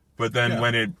husk, but then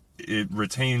when it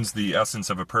retains the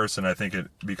essence of a person, I think it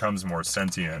becomes more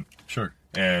sentient. Sure.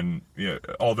 And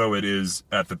although it is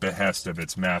at the behest of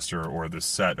its master or the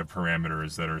set of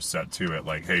parameters that are set to it,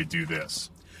 like, hey, do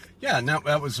this. Yeah, now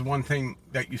that was the one thing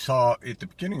that you saw at the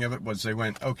beginning of it was they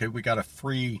went, okay, we got to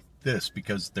free this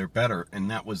because they're better, and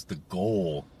that was the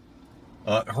goal.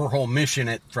 Her whole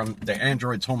mission from the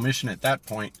android's whole mission at that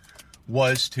point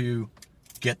was to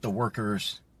get the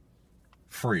workers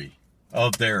free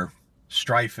of their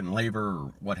strife and labor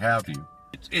or what have you.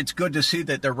 It's good to see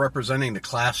that they're representing the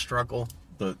class struggle,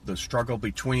 the struggle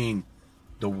between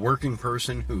the working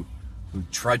person who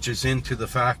trudges into the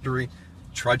factory,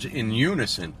 trudge in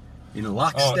unison, in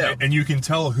lockstep. And you can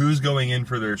tell who's going in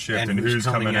for their shift and who's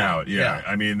coming out. Yeah.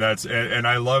 I mean, and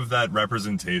I love that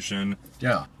representation.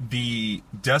 Yeah. The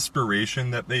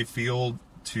desperation that they feel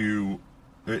through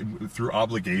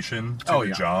obligation to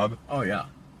the job. Oh, yeah.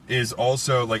 Is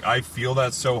also, like, I feel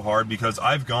that so hard because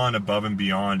I've gone above and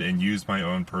beyond and used my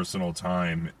own personal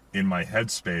time in my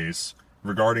headspace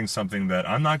regarding something that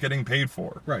I'm not getting paid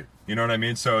for. Right. You know what I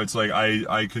mean? So it's like,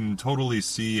 I can totally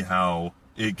see how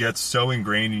it gets so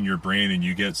ingrained in your brain and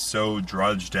you get so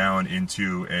drudged down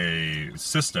into a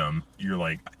system, you're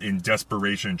like in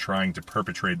desperation trying to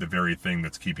perpetrate the very thing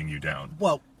that's keeping you down.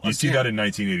 Well, you see that in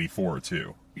 1984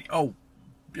 too. Oh,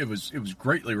 it was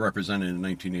greatly represented in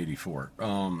 1984.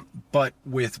 But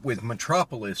with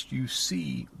Metropolis, you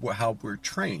see how we're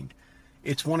trained.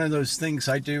 It's one of those things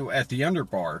I do at the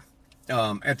underbar.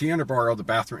 At the underbar of the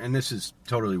bathroom, and this is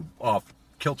totally off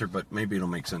kilter, but maybe it'll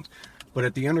make sense. But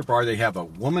at the underbar, they have a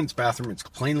woman's bathroom. It's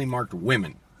plainly marked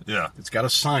women. Yeah. It's got a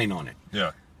sign on it.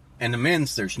 Yeah. And the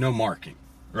men's, there's no marking.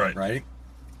 Right. Right?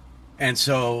 And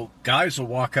so guys will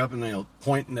walk up and they'll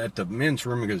point at the men's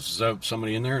room and goes, is there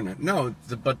somebody in there? And no,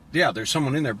 but yeah, there's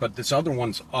someone in there, but this other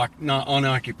one's not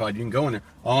unoccupied. You can go in there.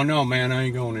 Oh no, man, I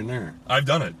ain't going in there. I've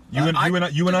done it. You and I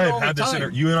have had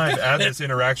this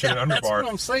interaction at Underbar. That's what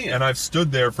I'm saying. And I've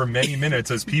stood there for many minutes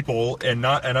as people, and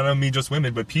I don't mean just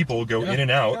women, but people go in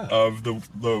and out of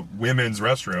the women's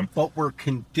restroom. But we're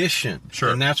conditioned.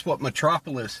 Sure. And that's what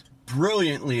Metropolis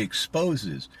brilliantly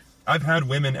exposes. I've had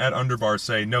women at Underbar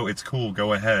say, no, it's cool,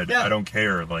 go ahead. Yeah. I don't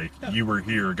care. Like, you were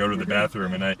here, go to the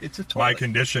bathroom. And my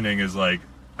conditioning is like,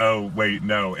 oh, wait,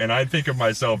 no. And I think of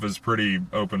myself as pretty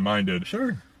open-minded.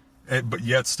 Sure. But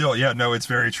yet still, yeah, no, it's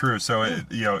very true. So,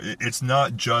 it's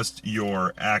not just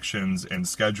your actions and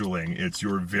scheduling. It's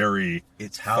your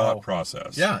thought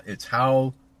process. Yeah, it's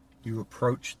how you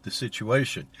approach the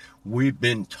situation. We've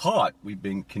been taught, we've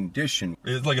been conditioned.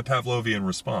 It's like a Pavlovian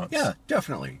response. Yeah,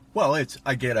 definitely. Well,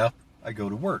 I get up, I go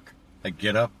to work. I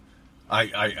get up,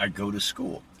 I go to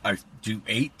school. I do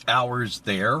 8 hours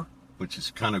there, which is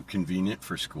kind of convenient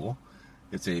for school.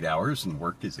 It's 8 hours and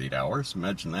work is 8 hours.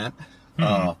 Imagine that.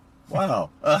 Wow.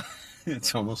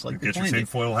 It's almost like get your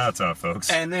tinfoil hats out,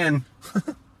 folks. And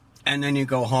then you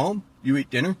go home, you eat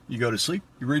dinner, you go to sleep,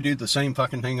 you redo the same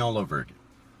fucking thing all over again.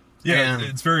 Yeah,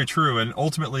 it's very true. And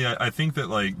ultimately, I think that,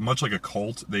 like, much like a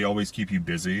cult, they always keep you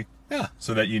busy. Yeah.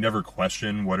 So that you never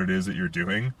question what it is that you're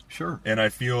doing. Sure. And I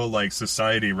feel like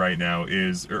society right now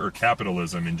or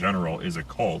capitalism in general, is a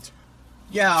cult.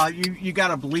 Yeah, you got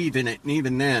to believe in it. And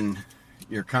even then,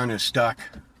 you're kind of stuck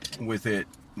with it.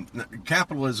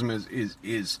 Capitalism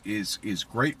is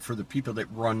great for the people that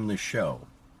run the show.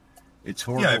 It's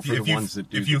horrible for the ones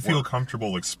that do if you the feel work.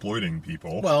 comfortable exploiting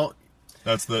people. Well,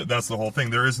 that's the whole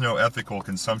thing. There is no ethical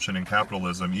consumption in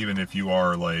capitalism, even if you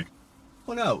are like.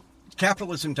 Well, no,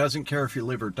 capitalism doesn't care if you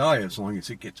live or die as long as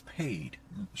it gets paid.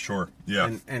 Sure.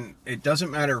 Yeah. And it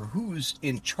doesn't matter who's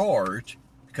in charge,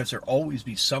 because there'll always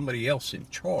be somebody else in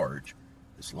charge,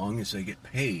 as long as they get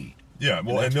paid. Yeah,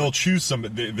 well, and they'll choose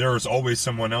there's always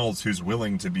someone else who's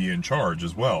willing to be in charge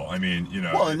as well. I mean,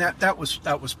 Well, and that was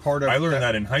part of. I learned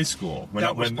that in high school.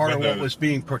 That was part of what was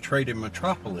being portrayed in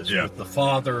Metropolis with the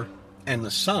father and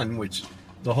the son, which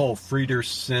the whole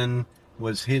Fredersen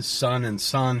was his son and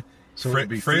son. So it would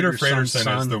be Fredersen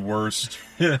is the worst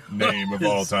name of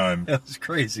all time. That was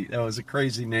crazy. That was a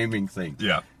crazy naming thing.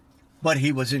 Yeah. But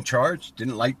he was in charge,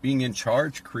 didn't like being in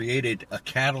charge, created a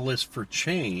catalyst for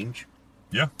change.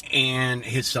 Yeah. And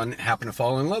his son happened to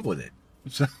fall in love with it.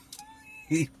 So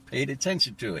he paid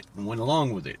attention to it and went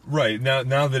along with it. Right.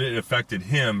 Now that it affected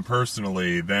him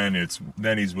personally, then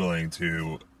he's willing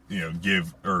to,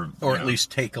 give or at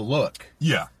least take a look.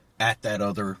 Yeah. At that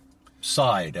other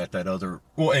side, at that other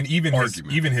and even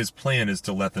argument. his plan is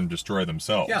to let them destroy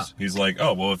themselves. Yeah. He's like,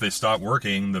 oh, well, if they stop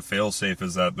working, the failsafe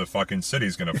is that the fucking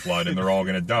city's going to flood and they're all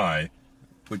going to die.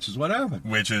 Which is what happened.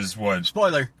 Which is what...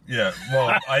 Spoiler. Yeah,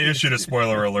 well, I issued a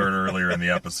spoiler alert earlier in the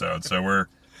episode, so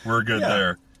we're good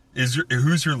there.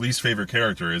 Who's your least favorite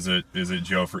character? Is it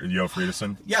Joe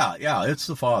Fredersen? Yeah, it's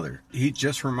the father. He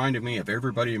just reminded me of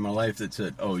everybody in my life that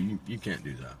said, oh, you can't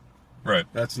do that. Right.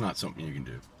 That's not something you can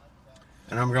do.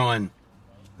 And I'm going,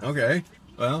 okay,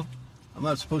 well, I'm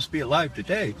not supposed to be alive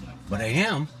today, but I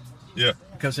am. Yeah.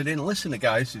 Because I didn't listen to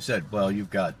guys who said, well, you've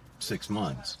got 6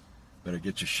 months. Better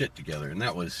get your shit together. And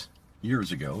that was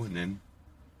years ago. And then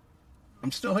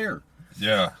I'm still here.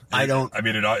 Yeah.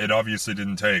 It obviously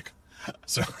didn't take.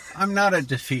 So I'm not a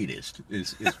defeatist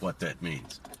is what that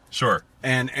means. Sure.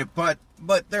 But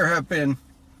there have been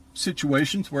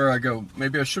situations where I go,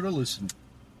 maybe I should have listened.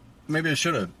 Maybe I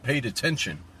should have paid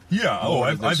attention. Yeah. Oh,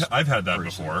 I've had that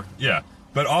before. Yeah.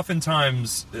 But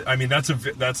oftentimes, I mean,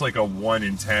 that's like a 1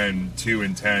 in 10, 2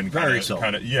 in 10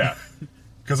 kind of, yeah.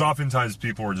 Because oftentimes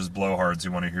people are just blowhards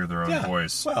who want to hear their own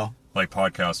voice. Well, like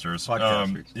podcasters.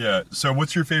 Yeah. So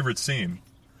what's your favorite scene?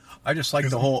 I just like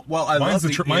the whole. Well, mine's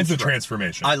the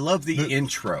transformation. I love the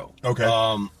intro. Okay.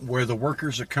 Where the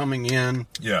workers are coming in.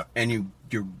 Yeah. And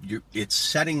it's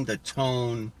setting the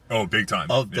tone. Oh, big time.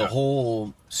 Of the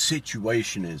whole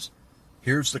situation is,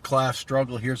 here's the class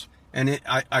struggle.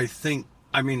 I think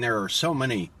there are so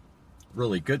many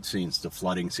really good scenes, the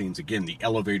flooding scenes, again, the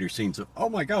elevator scenes of, oh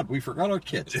my God, we forgot our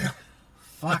kids. Yeah.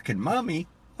 Fucking mommy.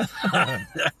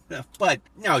 But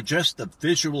no, just the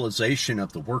visualization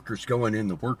of the workers going in,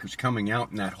 the workers coming out,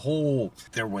 and that whole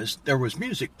there was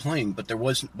music playing,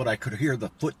 but I could hear the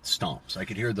foot stomps. I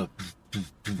could hear the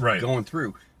going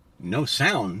through. No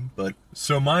sound, but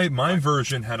so my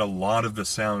version had a lot of the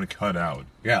sound cut out.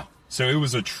 Yeah. So it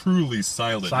was a truly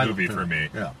silent movie for me.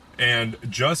 Yeah. And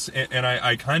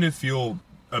I kind of feel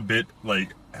a bit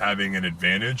like having an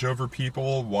advantage over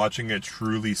people watching it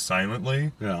truly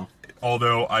silently. Yeah.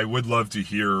 Although I would love to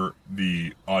hear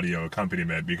the audio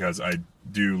accompaniment because I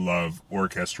do love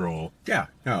orchestral. Yeah.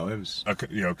 No, it was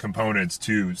components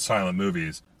to silent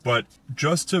movies. But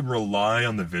just to rely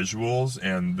on the visuals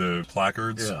and the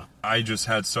placards, I just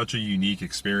had such a unique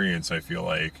experience, I feel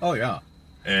like. Oh, yeah.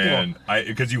 And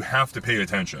because you have to pay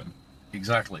attention.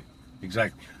 Exactly.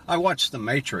 I watched The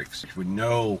Matrix with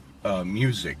no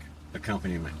music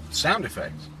accompaniment, sound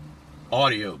effects,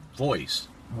 audio, voice.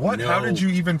 What? No, how did you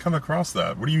even come across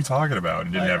that? What are you talking about?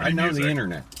 It didn't have any music. I know the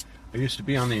internet. I used to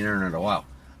be on the internet a while.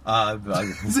 I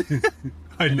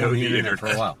know the internet for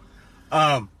a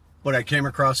while. But I came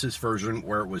across this version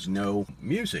where it was no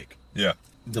music. Yeah.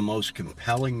 The most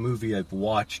compelling movie I've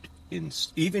watched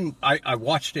I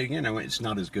watched it again. I went, it's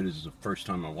not as good as the first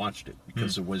time I watched it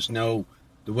because there was no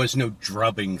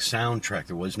drubbing soundtrack.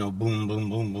 There was no boom, boom,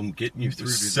 boom, boom getting you through.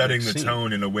 Setting the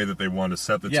tone in a way that they want to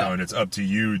set the tone. It's up to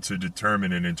you to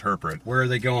determine and interpret. Where are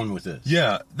they going with this?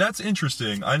 Yeah, that's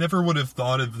interesting. I never would have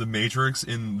thought of The Matrix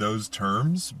in those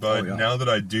terms, but now that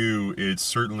I do, it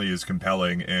certainly is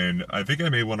compelling, and I think I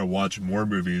may want to watch more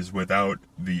movies without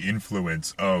the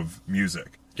influence of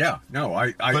music. Yeah, no,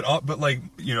 But like,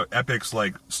 epics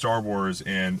like Star Wars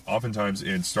and oftentimes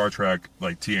in Star Trek,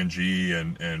 like TNG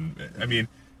and I mean,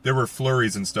 there were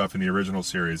flurries and stuff in the original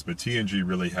series, but TNG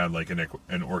really had like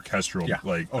an orchestral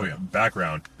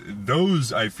background.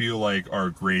 Those I feel like are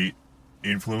great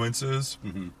influences.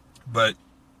 Mm-hmm. But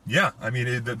yeah, I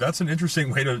mean, that's an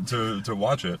interesting way to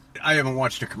watch it. I haven't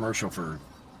watched a commercial for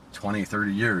 20,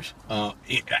 30 years.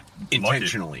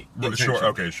 Intentionally. Sure.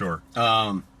 Okay, sure.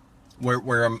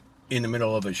 Where I'm in the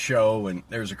middle of a show and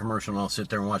there's a commercial and I'll sit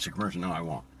there and watch the commercial. No, I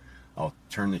won't. I'll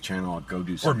turn the channel. I'll go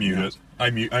do something. Or mute it.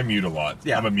 I mute a lot.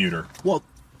 Yeah. I'm a muter. Well,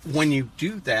 when you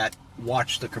do that,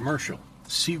 watch the commercial.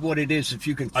 See what it is if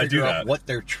you can figure out what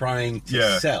they're trying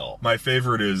to sell. My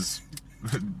favorite is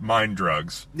mind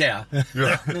drugs. Yeah.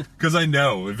 Because I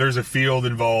know if there's a field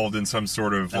involved in some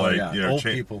sort of old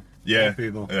people. Yeah. Old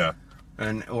people. Yeah.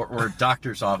 And or a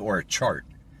doctor's office or a chart.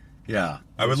 Yeah.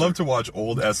 I would love to watch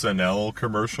old SNL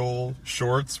commercial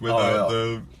shorts with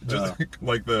remember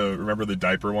the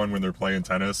diaper one when they're playing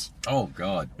tennis? Oh,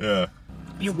 God. Yeah.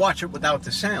 You watch it without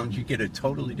the sound, you get a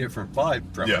totally different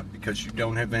vibe from it because you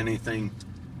don't have anything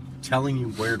telling you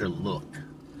where to look.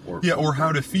 Or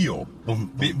how to feel.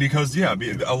 Because,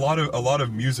 a lot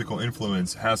of musical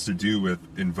influence has to do with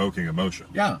invoking emotion.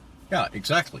 Yeah,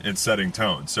 exactly. And setting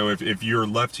tone. So if you're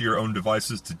left to your own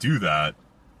devices to do that,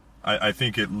 I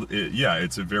think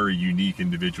it's a very unique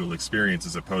individual experience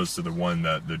as opposed to the one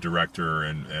that the director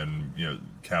and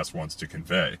cast wants to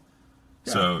convey.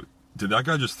 Yeah. So did that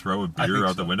guy just throw a beer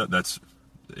out the window?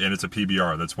 And it's a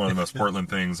PBR. That's one of the most Portland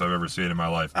things I've ever seen in my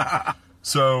life.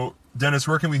 So Dennis,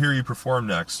 where can we hear you perform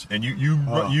next? And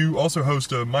you also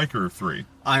host a mic or three.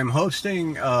 I'm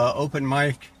hosting open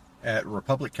mic at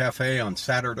Republic Cafe on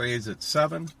Saturdays at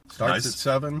 7. Starts at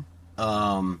 7.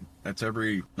 That's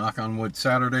every knock on wood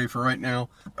Saturday for right now.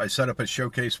 I set up a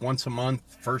showcase once a month,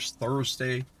 first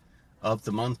Thursday of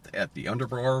the month at the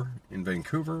Underbar in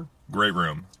Vancouver. Great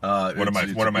room. One of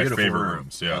my favorite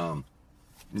rooms. Yeah.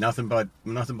 Nothing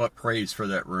but praise for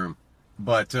that room.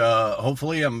 But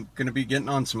hopefully I'm going to be getting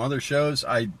on some other shows.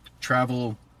 I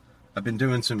travel. I've been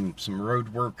doing some road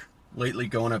work lately,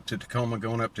 going up to Tacoma,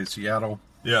 going up to Seattle.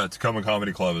 Yeah, Tacoma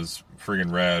Comedy Club is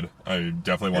friggin' rad. I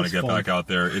definitely want to get back out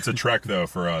there. It's a trek though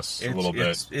for us a little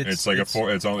bit. It's like a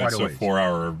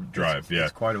 4-hour drive.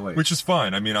 It's quite a way, which is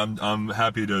fine. I mean, I'm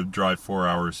happy to drive 4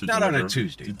 hours to not on a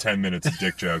Tuesday. 10 minutes of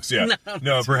dick jokes. Yeah,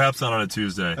 no, perhaps not on a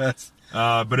Tuesday.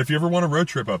 But if you ever want a road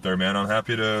trip up there, man, I'm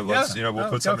happy to. We'll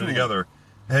put something together.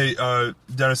 Hey,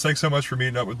 Dennis, thanks so much for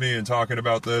meeting up with me and talking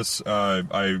about this.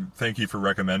 I thank you for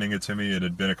recommending it to me. It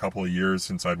had been a couple of years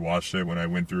since I'd watched it when I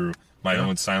went through my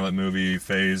own silent movie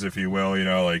phase, if you will.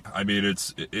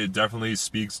 It definitely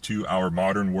speaks to our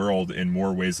modern world in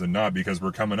more ways than not because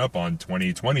we're coming up on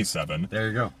 2027. There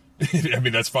you go. I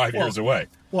mean, that's 5 years away.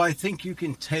 Well, I think you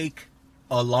can take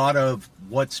a lot of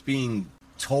what's being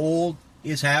told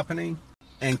is happening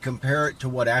and compare it to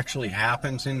what actually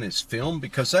happens in this film,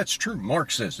 because that's true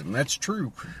Marxism, that's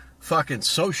true fucking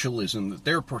socialism that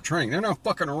they're portraying. They're not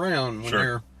fucking around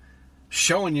when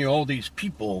showing you all these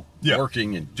people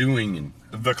working and doing and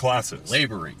the classes,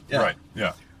 laboring. Yeah. Right.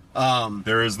 Yeah.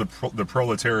 There is the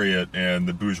proletariat and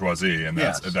the bourgeoisie, and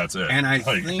that's it. And I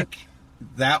think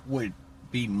that would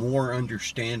be more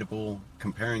understandable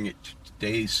comparing it to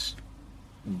today's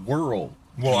world.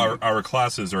 Well, our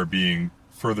classes are being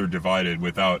further divided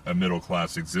without a middle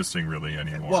class existing really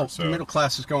anymore. Well, so the middle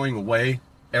class is going away.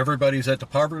 Everybody's at the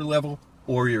poverty level,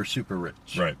 or you're super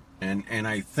rich. Right. And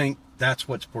I think that's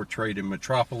what's portrayed in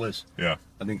Metropolis. Yeah.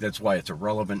 I think that's why it's a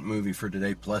relevant movie for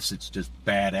today. Plus, it's just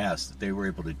badass that they were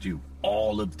able to do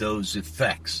all of those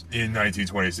effects. In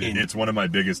 1926. It's one of my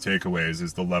biggest takeaways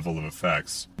is the level of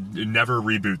effects. Never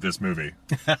reboot this movie.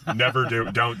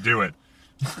 Don't do it.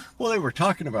 Well, they were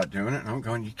talking about doing it, and I'm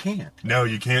going, you can't. No,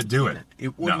 you can't do it.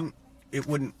 It wouldn't. It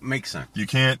wouldn't make sense. You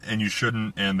can't, and you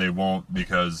shouldn't, and they won't,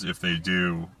 because if they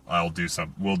do, I'll do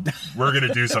something. We're going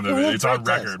to do something. It's on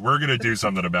record. We're going to do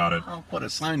something about it. I'll put a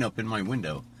sign up in my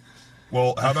window.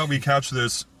 Well, how about we catch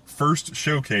this first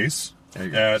showcase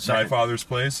at my father's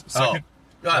place? Second.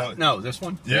 No, this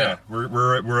one. Yeah,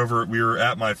 we're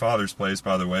at my father's place.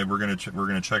 By the way, we're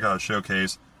gonna check out a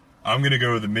showcase. I'm gonna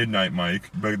go to the midnight mic,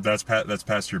 but that's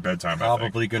past your bedtime.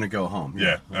 Probably gonna go home.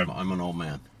 Yeah, I'm an old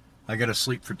man. I gotta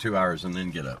sleep for 2 hours and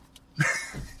then get up.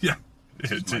 Yeah.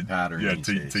 My pattern. Yeah,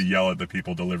 to yell at the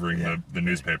people delivering the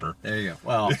newspaper. There you go.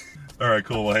 Well. All right,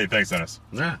 cool. Well, hey, thanks, Dennis.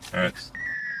 Yeah. All right. Thanks.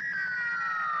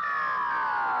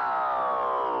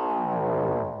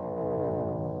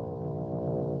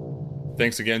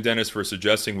 Thanks again, Dennis, for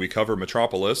suggesting we cover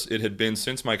Metropolis. It had been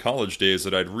since my college days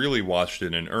that I'd really watched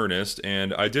it in earnest,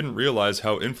 and I didn't realize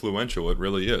how influential it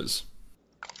really is.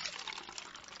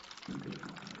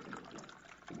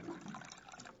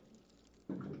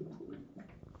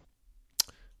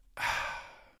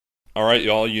 Alright,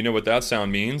 y'all, you know what that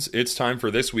sound means. It's time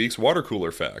for this week's water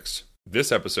cooler facts.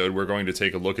 This episode, we're going to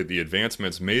take a look at the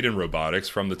advancements made in robotics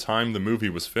from the time the movie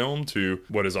was filmed to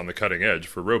what is on the cutting edge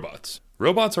for robots.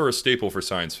 Robots are a staple for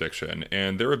science fiction,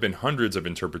 and there have been hundreds of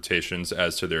interpretations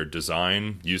as to their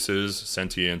design, uses,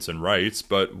 sentience, and rights,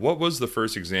 but what was the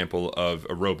first example of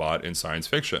a robot in science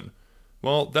fiction?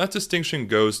 Well, that distinction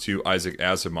goes to Isaac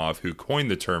Asimov, who coined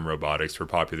the term robotics for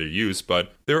popular use,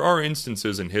 but there are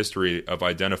instances in history of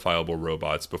identifiable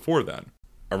robots before then.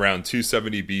 Around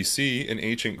 270 BC, an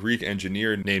ancient Greek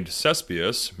engineer named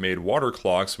Cespeus made water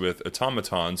clocks with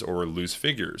automatons or loose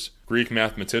figures. Greek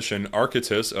mathematician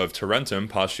Archytas of Tarentum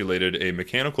postulated a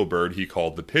mechanical bird he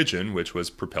called the pigeon, which was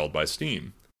propelled by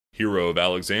steam. Hero of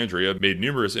Alexandria made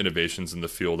numerous innovations in the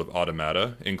field of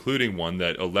automata, including one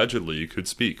that allegedly could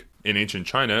speak. In ancient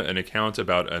China, an account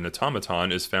about an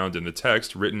automaton is found in the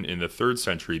text written in the 3rd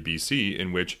century BC,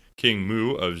 in which King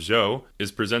Mu of Zhou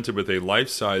is presented with a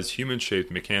life-size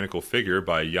human-shaped mechanical figure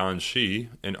by Yan Shi,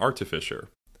 an artificer.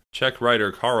 Czech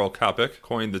writer Karel Čapek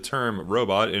coined the term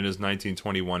robot in his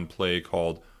 1921 play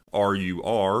called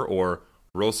RUR, or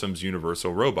Rossum's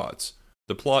Universal Robots.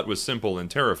 The plot was simple and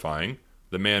terrifying.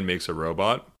 The man makes a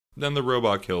robot, then the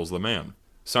robot kills the man.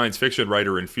 Science fiction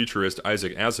writer and futurist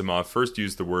Isaac Asimov first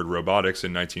used the word robotics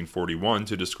in 1941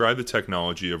 to describe the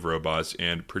technology of robots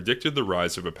and predicted the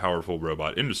rise of a powerful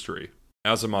robot industry.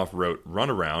 Asimov wrote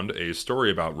Runaround, a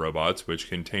story about robots which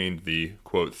contained the,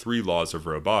 quote, 3 laws of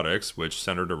robotics, which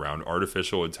centered around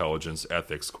artificial intelligence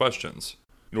ethics questions.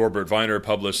 Norbert Wiener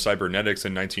published Cybernetics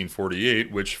in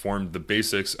 1948, which formed the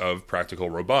basics of practical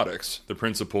robotics, the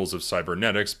principles of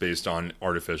cybernetics based on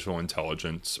artificial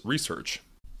intelligence research.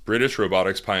 British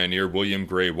robotics pioneer William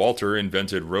Gray Walter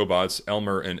invented robots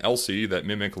Elmer and Elsie that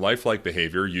mimic lifelike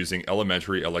behavior using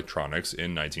elementary electronics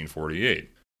in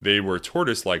 1948. They were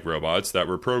tortoise-like robots that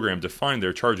were programmed to find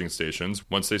their charging stations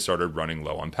once they started running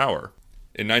low on power.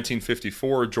 In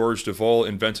 1954, George Devol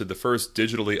invented the first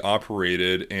digitally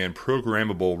operated and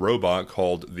programmable robot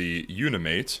called the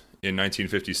Unimate. In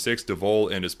 1956, Devol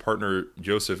and his partner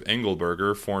Joseph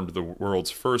Engelberger formed the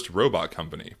world's first robot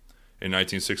company. In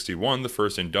 1961, the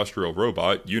first industrial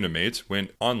robot, Unimate,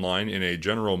 went online in a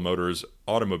General Motors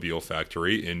automobile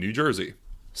factory in New Jersey.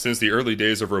 Since the early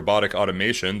days of robotic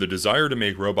automation, the desire to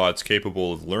make robots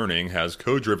capable of learning has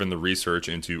co-driven the research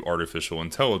into artificial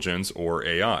intelligence, or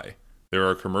AI. There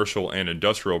are commercial and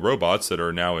industrial robots that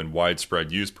are now in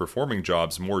widespread use performing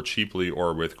jobs more cheaply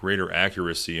or with greater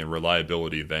accuracy and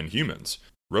reliability than humans.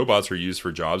 Robots are used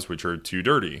for jobs which are too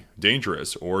dirty,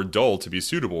 dangerous, or dull to be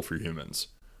suitable for humans.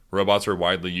 Robots are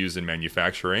widely used in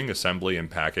manufacturing, assembly and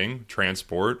packing,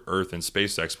 transport, Earth and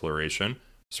space exploration,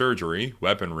 surgery,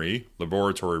 weaponry,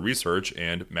 laboratory research,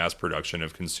 and mass production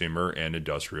of consumer and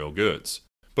industrial goods.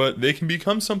 But they can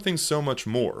become something so much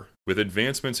more. With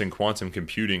advancements in quantum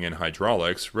computing and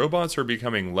hydraulics, robots are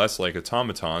becoming less like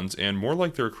automatons and more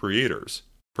like their creators,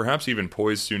 perhaps even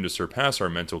poised soon to surpass our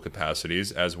mental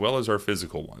capacities as well as our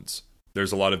physical ones.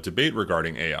 There's a lot of debate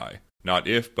regarding AI, not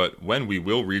if, but when we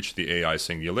will reach the AI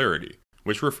singularity,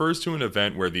 which refers to an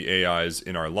event where the AIs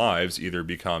in our lives either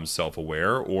become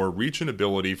self-aware or reach an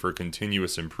ability for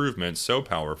continuous improvement so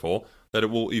powerful that it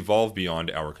will evolve beyond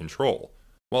our control.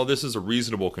 While this is a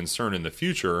reasonable concern in the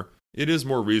future, it is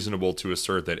more reasonable to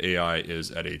assert that AI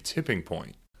is at a tipping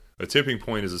point. A tipping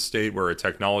point is a state where a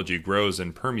technology grows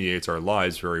and permeates our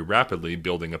lives very rapidly,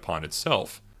 building upon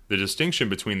itself. The distinction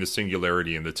between the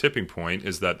singularity and the tipping point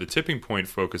is that the tipping point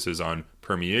focuses on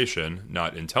permeation,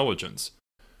 not intelligence.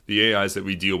 The AIs that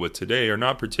we deal with today are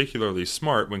not particularly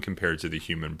smart when compared to the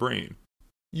human brain.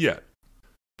 Yet.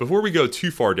 Before we go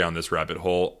too far down this rabbit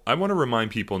hole, I want to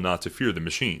remind people not to fear the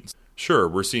machines. Sure,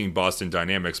 we're seeing Boston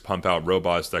Dynamics pump out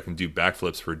robots that can do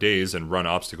backflips for days and run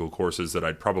obstacle courses that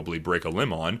I'd probably break a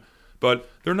limb on, but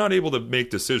they're not able to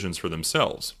make decisions for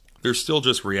themselves. They're still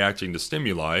just reacting to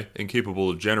stimuli,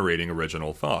 incapable of generating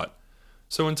original thought.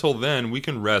 So until then, we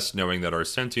can rest knowing that our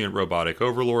sentient robotic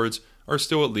overlords are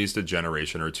still at least a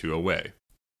generation or two away.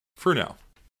 For now.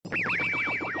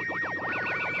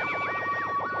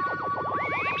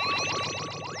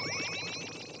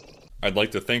 I'd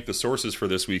like to thank the sources for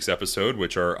this week's episode,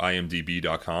 which are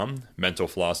imdb.com,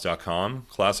 mentalfloss.com,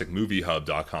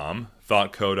 classicmoviehub.com,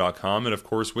 thoughtco.com, and of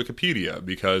course Wikipedia,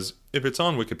 because if it's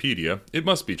on Wikipedia, it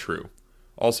must be true.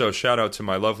 Also, shout out to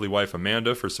my lovely wife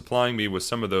Amanda for supplying me with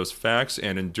some of those facts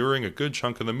and enduring a good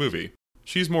chunk of the movie.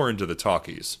 She's more into the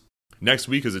talkies. Next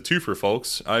week is a twofer,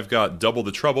 folks. I've got Double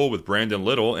the Trouble with Brandon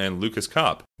Little and Lucas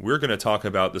Kopp. We're going to talk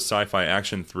about the sci-fi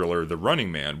action thriller The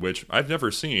Running Man, which I've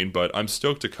never seen, but I'm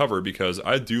stoked to cover because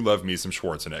I do love me some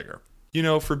Schwarzenegger. You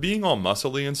know, for being all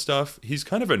muscly and stuff, he's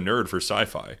kind of a nerd for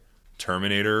sci-fi.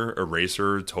 Terminator,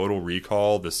 Eraser, Total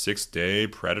Recall, The Sixth Day,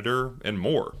 Predator, and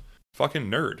more. Fucking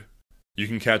nerd. You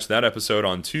can catch that episode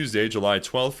on Tuesday, July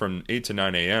 12th from 8 to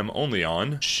 9 a.m. only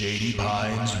on Shady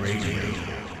Pines Radio.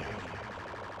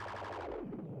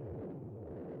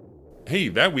 Hey,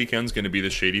 that weekend's going to be the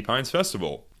Shady Pines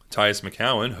Festival. Tyus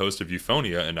McCowan, host of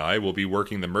Euphonia, and I will be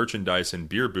working the merchandise and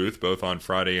beer booth both on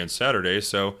Friday and Saturday,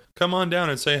 so come on down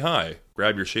and say hi,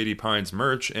 grab your Shady Pines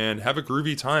merch, and have a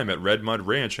groovy time at Red Mud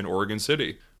Ranch in Oregon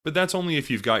City. But that's only if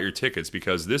you've got your tickets,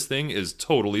 because this thing is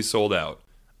totally sold out.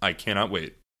 I cannot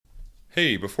wait.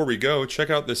 Hey, before we go, check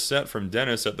out this set from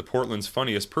Dennis at the Portland's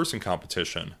Funniest Person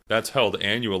competition. That's held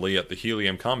annually at the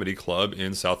Helium Comedy Club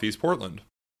in Southeast Portland.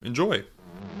 Enjoy!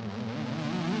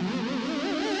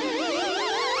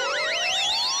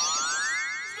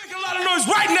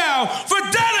 Right now for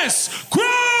Dennis Cruz!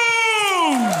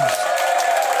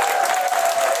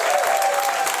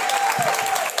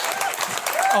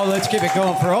 Oh, let's keep it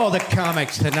going for all the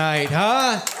comics tonight,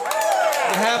 huh?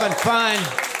 You having fun?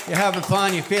 You having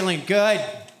fun? You feeling good?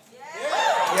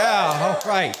 Yeah, all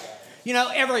right. You know,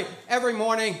 every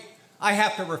morning I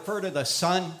have to refer to the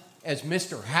sun as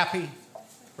Mr. Happy,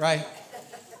 right?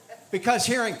 Because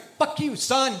hearing "fuck you,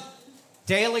 son"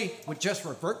 daily would just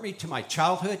revert me to my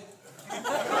childhood. I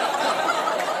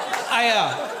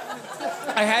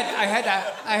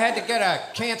had to get a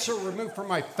cancer removed from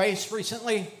my face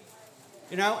recently,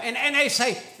 you know, and they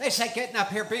say getting up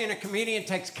here being a comedian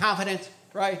takes confidence,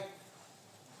 right?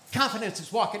 Confidence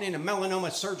is walking into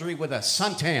melanoma surgery with a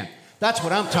suntan. That's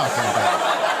what I'm talking about.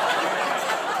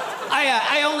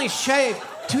 I only shaved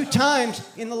 2 times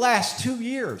in the last 2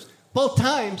 years. Both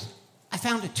times I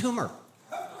found a tumor.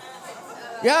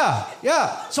 Yeah.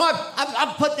 So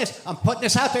I'm putting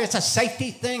this out there. It's a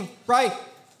safety thing, right?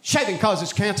 Shaving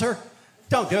causes cancer.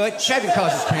 Don't do it. Shaving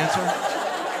causes cancer.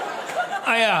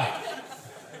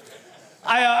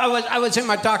 I was in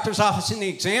my doctor's office in the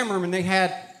exam room, and they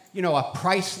had, you know, a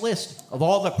price list of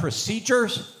all the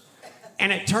procedures,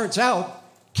 and it turns out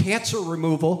cancer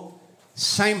removal,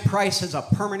 same price as a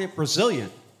permanent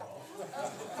Brazilian.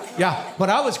 Yeah,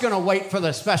 but I was gonna wait for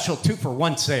the special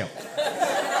 2-for-1 sale.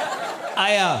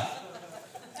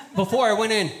 Before I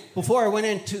went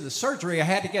into the surgery, I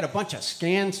had to get a bunch of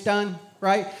scans done,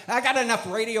 right? I got enough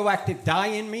radioactive dye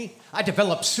in me, I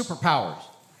developed superpowers.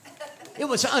 It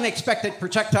was unexpected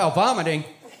projectile vomiting.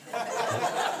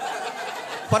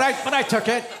 But I took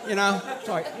it, you know.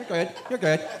 Sorry, you're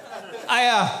good.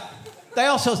 They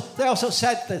also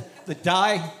said that the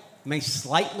dye may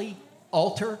slightly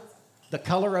alter the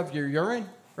color of your urine,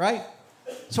 right?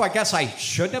 So I guess I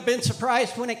shouldn't have been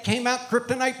surprised when it came out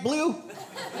kryptonite blue.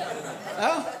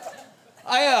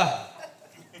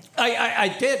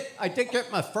 I did get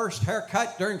my first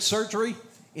haircut during surgery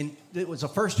It was the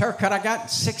first haircut I got in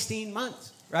 16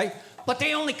 months, right? But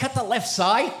they only cut the left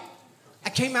side. I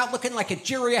came out looking like a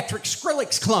geriatric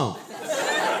Skrillex clone.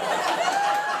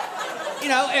 You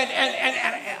know,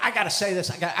 and I gotta say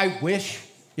this, I wish,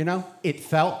 you know, it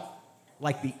felt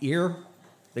like the ear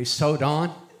they sewed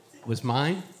on was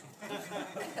mine.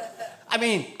 I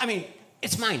mean,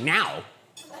 it's mine now.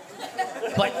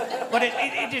 But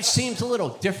it just seems a little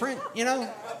different, you know?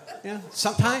 Yeah.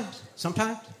 Sometimes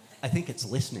I think it's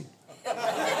listening.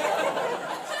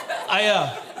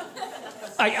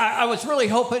 I was really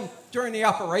hoping during the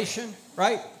operation,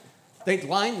 right? They'd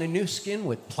line the new skin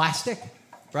with plastic,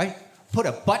 right? Put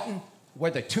a button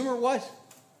where the tumor was,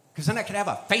 because then I could have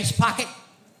a face pocket,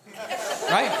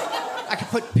 right? I could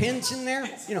put pins in there,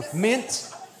 you know,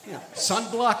 mints, you know,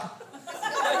 sunblock.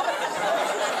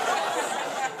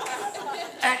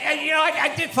 And you know,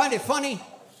 I did find it funny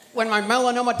when my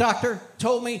melanoma doctor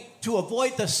told me to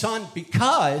avoid the sun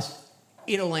because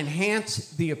it'll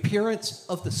enhance the appearance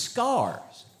of the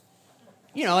scars.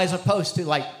 You know, as opposed to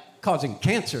like causing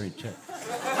cancer and shit.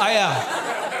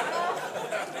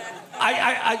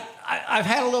 I've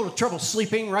had a little trouble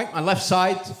sleeping, right? My left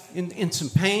side's in some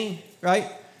pain,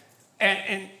 right?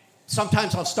 And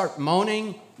sometimes I'll start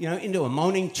moaning, you know, into a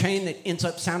moaning chain that ends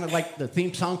up sounding like the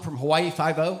theme song from Hawaii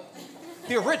Five-0.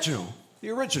 The original.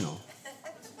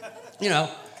 You know,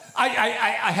 I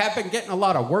have been getting a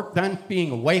lot of work done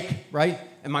being awake, right?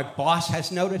 And my boss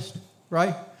has noticed,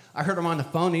 right? I heard him on the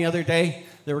phone the other day.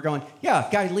 They were going, yeah,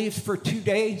 guy leaves for 2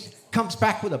 days, comes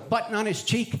back with a button on his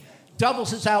cheek, doubles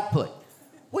his output.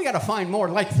 We got to find more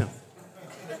like them.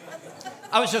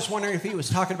 I was just wondering if he was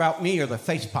talking about me or the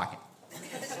face pocket.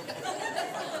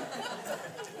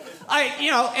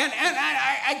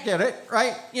 I get it,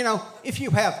 right? You know, if you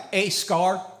have a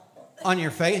scar on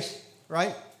your face,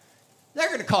 right? They're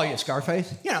going to call you a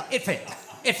Scarface. You know, it fits,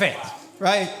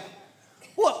 right?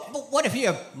 What if you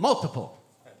have multiple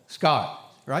scars,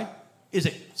 right? Is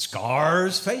it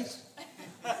Scar's face?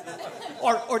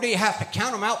 Or do you have to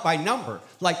count them out by number?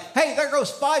 Like, hey, there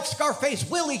goes 5 Scarface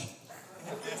Willie.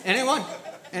 Anyone?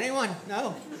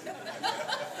 No?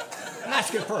 I'm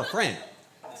asking for a friend.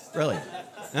 Really?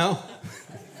 No?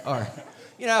 All right.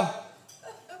 You know,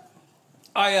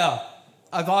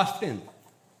 I've often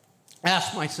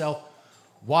asked myself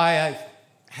why I've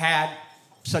had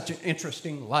such an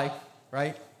interesting life,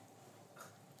 right?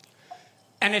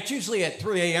 And it's usually at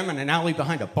 3 a.m. in an alley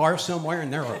behind a bar somewhere,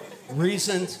 and there are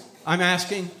reasons I'm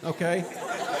asking, okay?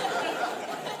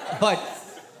 But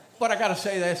I gotta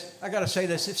say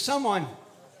this. If someone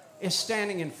is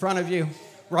standing in front of you,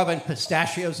 rubbing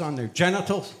pistachios on their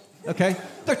genitals, okay?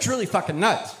 They're truly fucking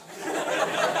nuts.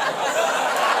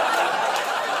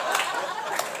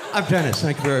 I'm Dennis.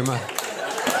 Thank you very much.